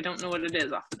if I don't know what it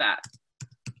is off the bat.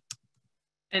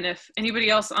 And if anybody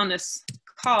else on this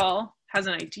call has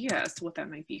an idea as to what that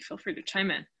might be, feel free to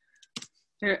chime in.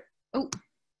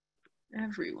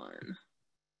 Everyone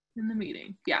in the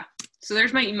meeting. Yeah, so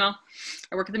there's my email.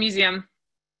 I work at the museum.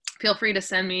 Feel free to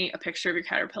send me a picture of your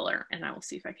caterpillar, and I will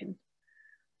see if I can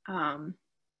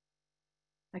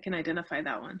identify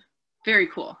that one. Very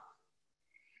cool.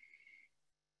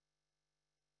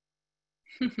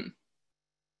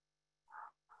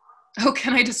 Oh,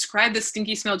 can I describe the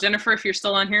stinky smell? Jennifer, if you're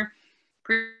still on here,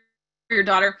 for your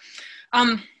daughter.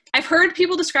 I've heard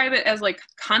people describe it as like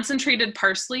concentrated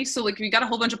parsley. So like if you got a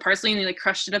whole bunch of parsley and you like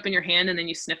crushed it up in your hand and then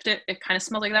you sniffed it, it kind of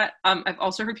smelled like that. I've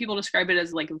also heard people describe it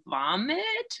as like vomit,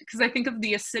 because I think of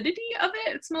the acidity of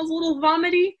it. It smells a little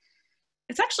vomity.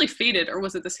 It's actually faded, or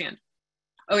was it this hand?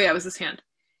 Oh yeah, it was this hand.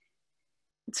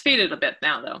 It's faded a bit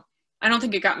now though. I don't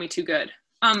think it got me too good.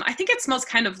 I think it smells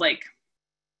kind of like,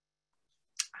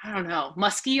 I don't know,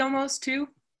 musky almost too.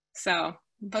 So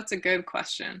that's a good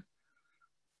question.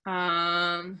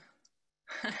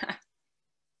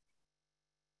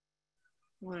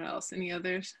 What else? Any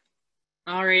others?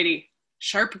 Alrighty.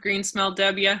 Sharp green smell,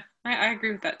 W. I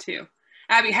agree with that too.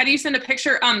 Abby, how do you send a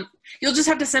picture? You'll just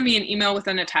have to send me an email with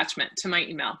an attachment to my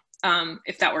email,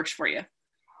 if that works for you.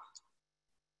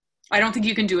 I don't think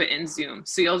you can do it in Zoom,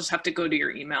 so you'll just have to go to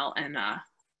your email and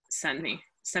send me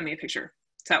a picture.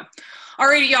 So,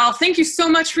 alrighty, y'all. Thank you so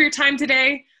much for your time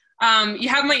today. You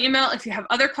have my email. If you have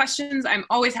other questions, I'm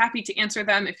always happy to answer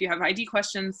them. If you have ID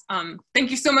questions,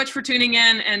 thank you so much for tuning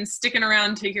in and sticking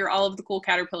around to hear all of the cool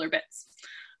caterpillar bits.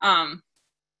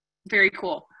 Very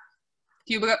cool.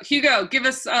 Hugo, give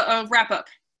us a wrap up.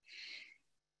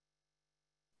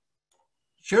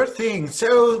 Sure thing.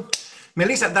 So,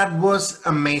 Melissa, that was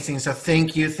amazing. So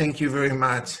thank you very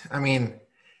much. I mean,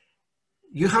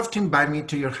 you have to invite me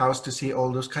to your house to see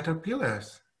all those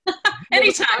caterpillars.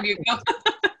 Anytime, Hugo.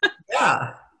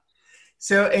 Yeah.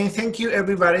 So, and thank you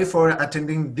everybody for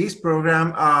attending this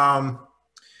program.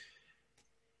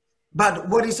 But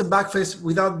what is a Bugfest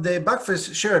without the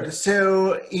Bugfest shirt?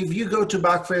 So if you go to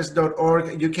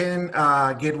bugfest.org, you can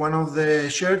get one of the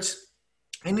shirts.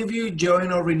 And if you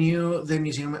join or renew the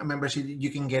museum membership, you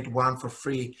can get one for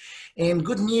free. And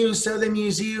good news, so the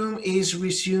museum is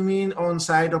resuming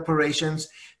on-site operations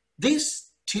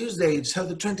this Tuesday, so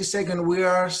the 22nd. We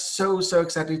are so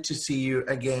excited to see you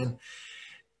again.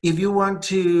 If you want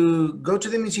to go to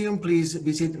the museum, please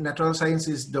visit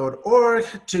naturalsciences.org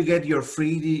to get your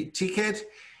free ticket.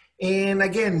 And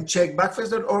again, check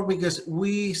backfest.org because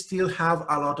we still have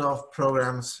a lot of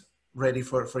programs ready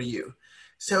for you.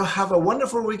 So have a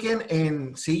wonderful weekend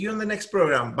and see you in the next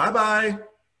program. Bye-bye.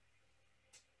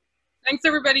 Thanks,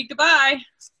 everybody. Goodbye.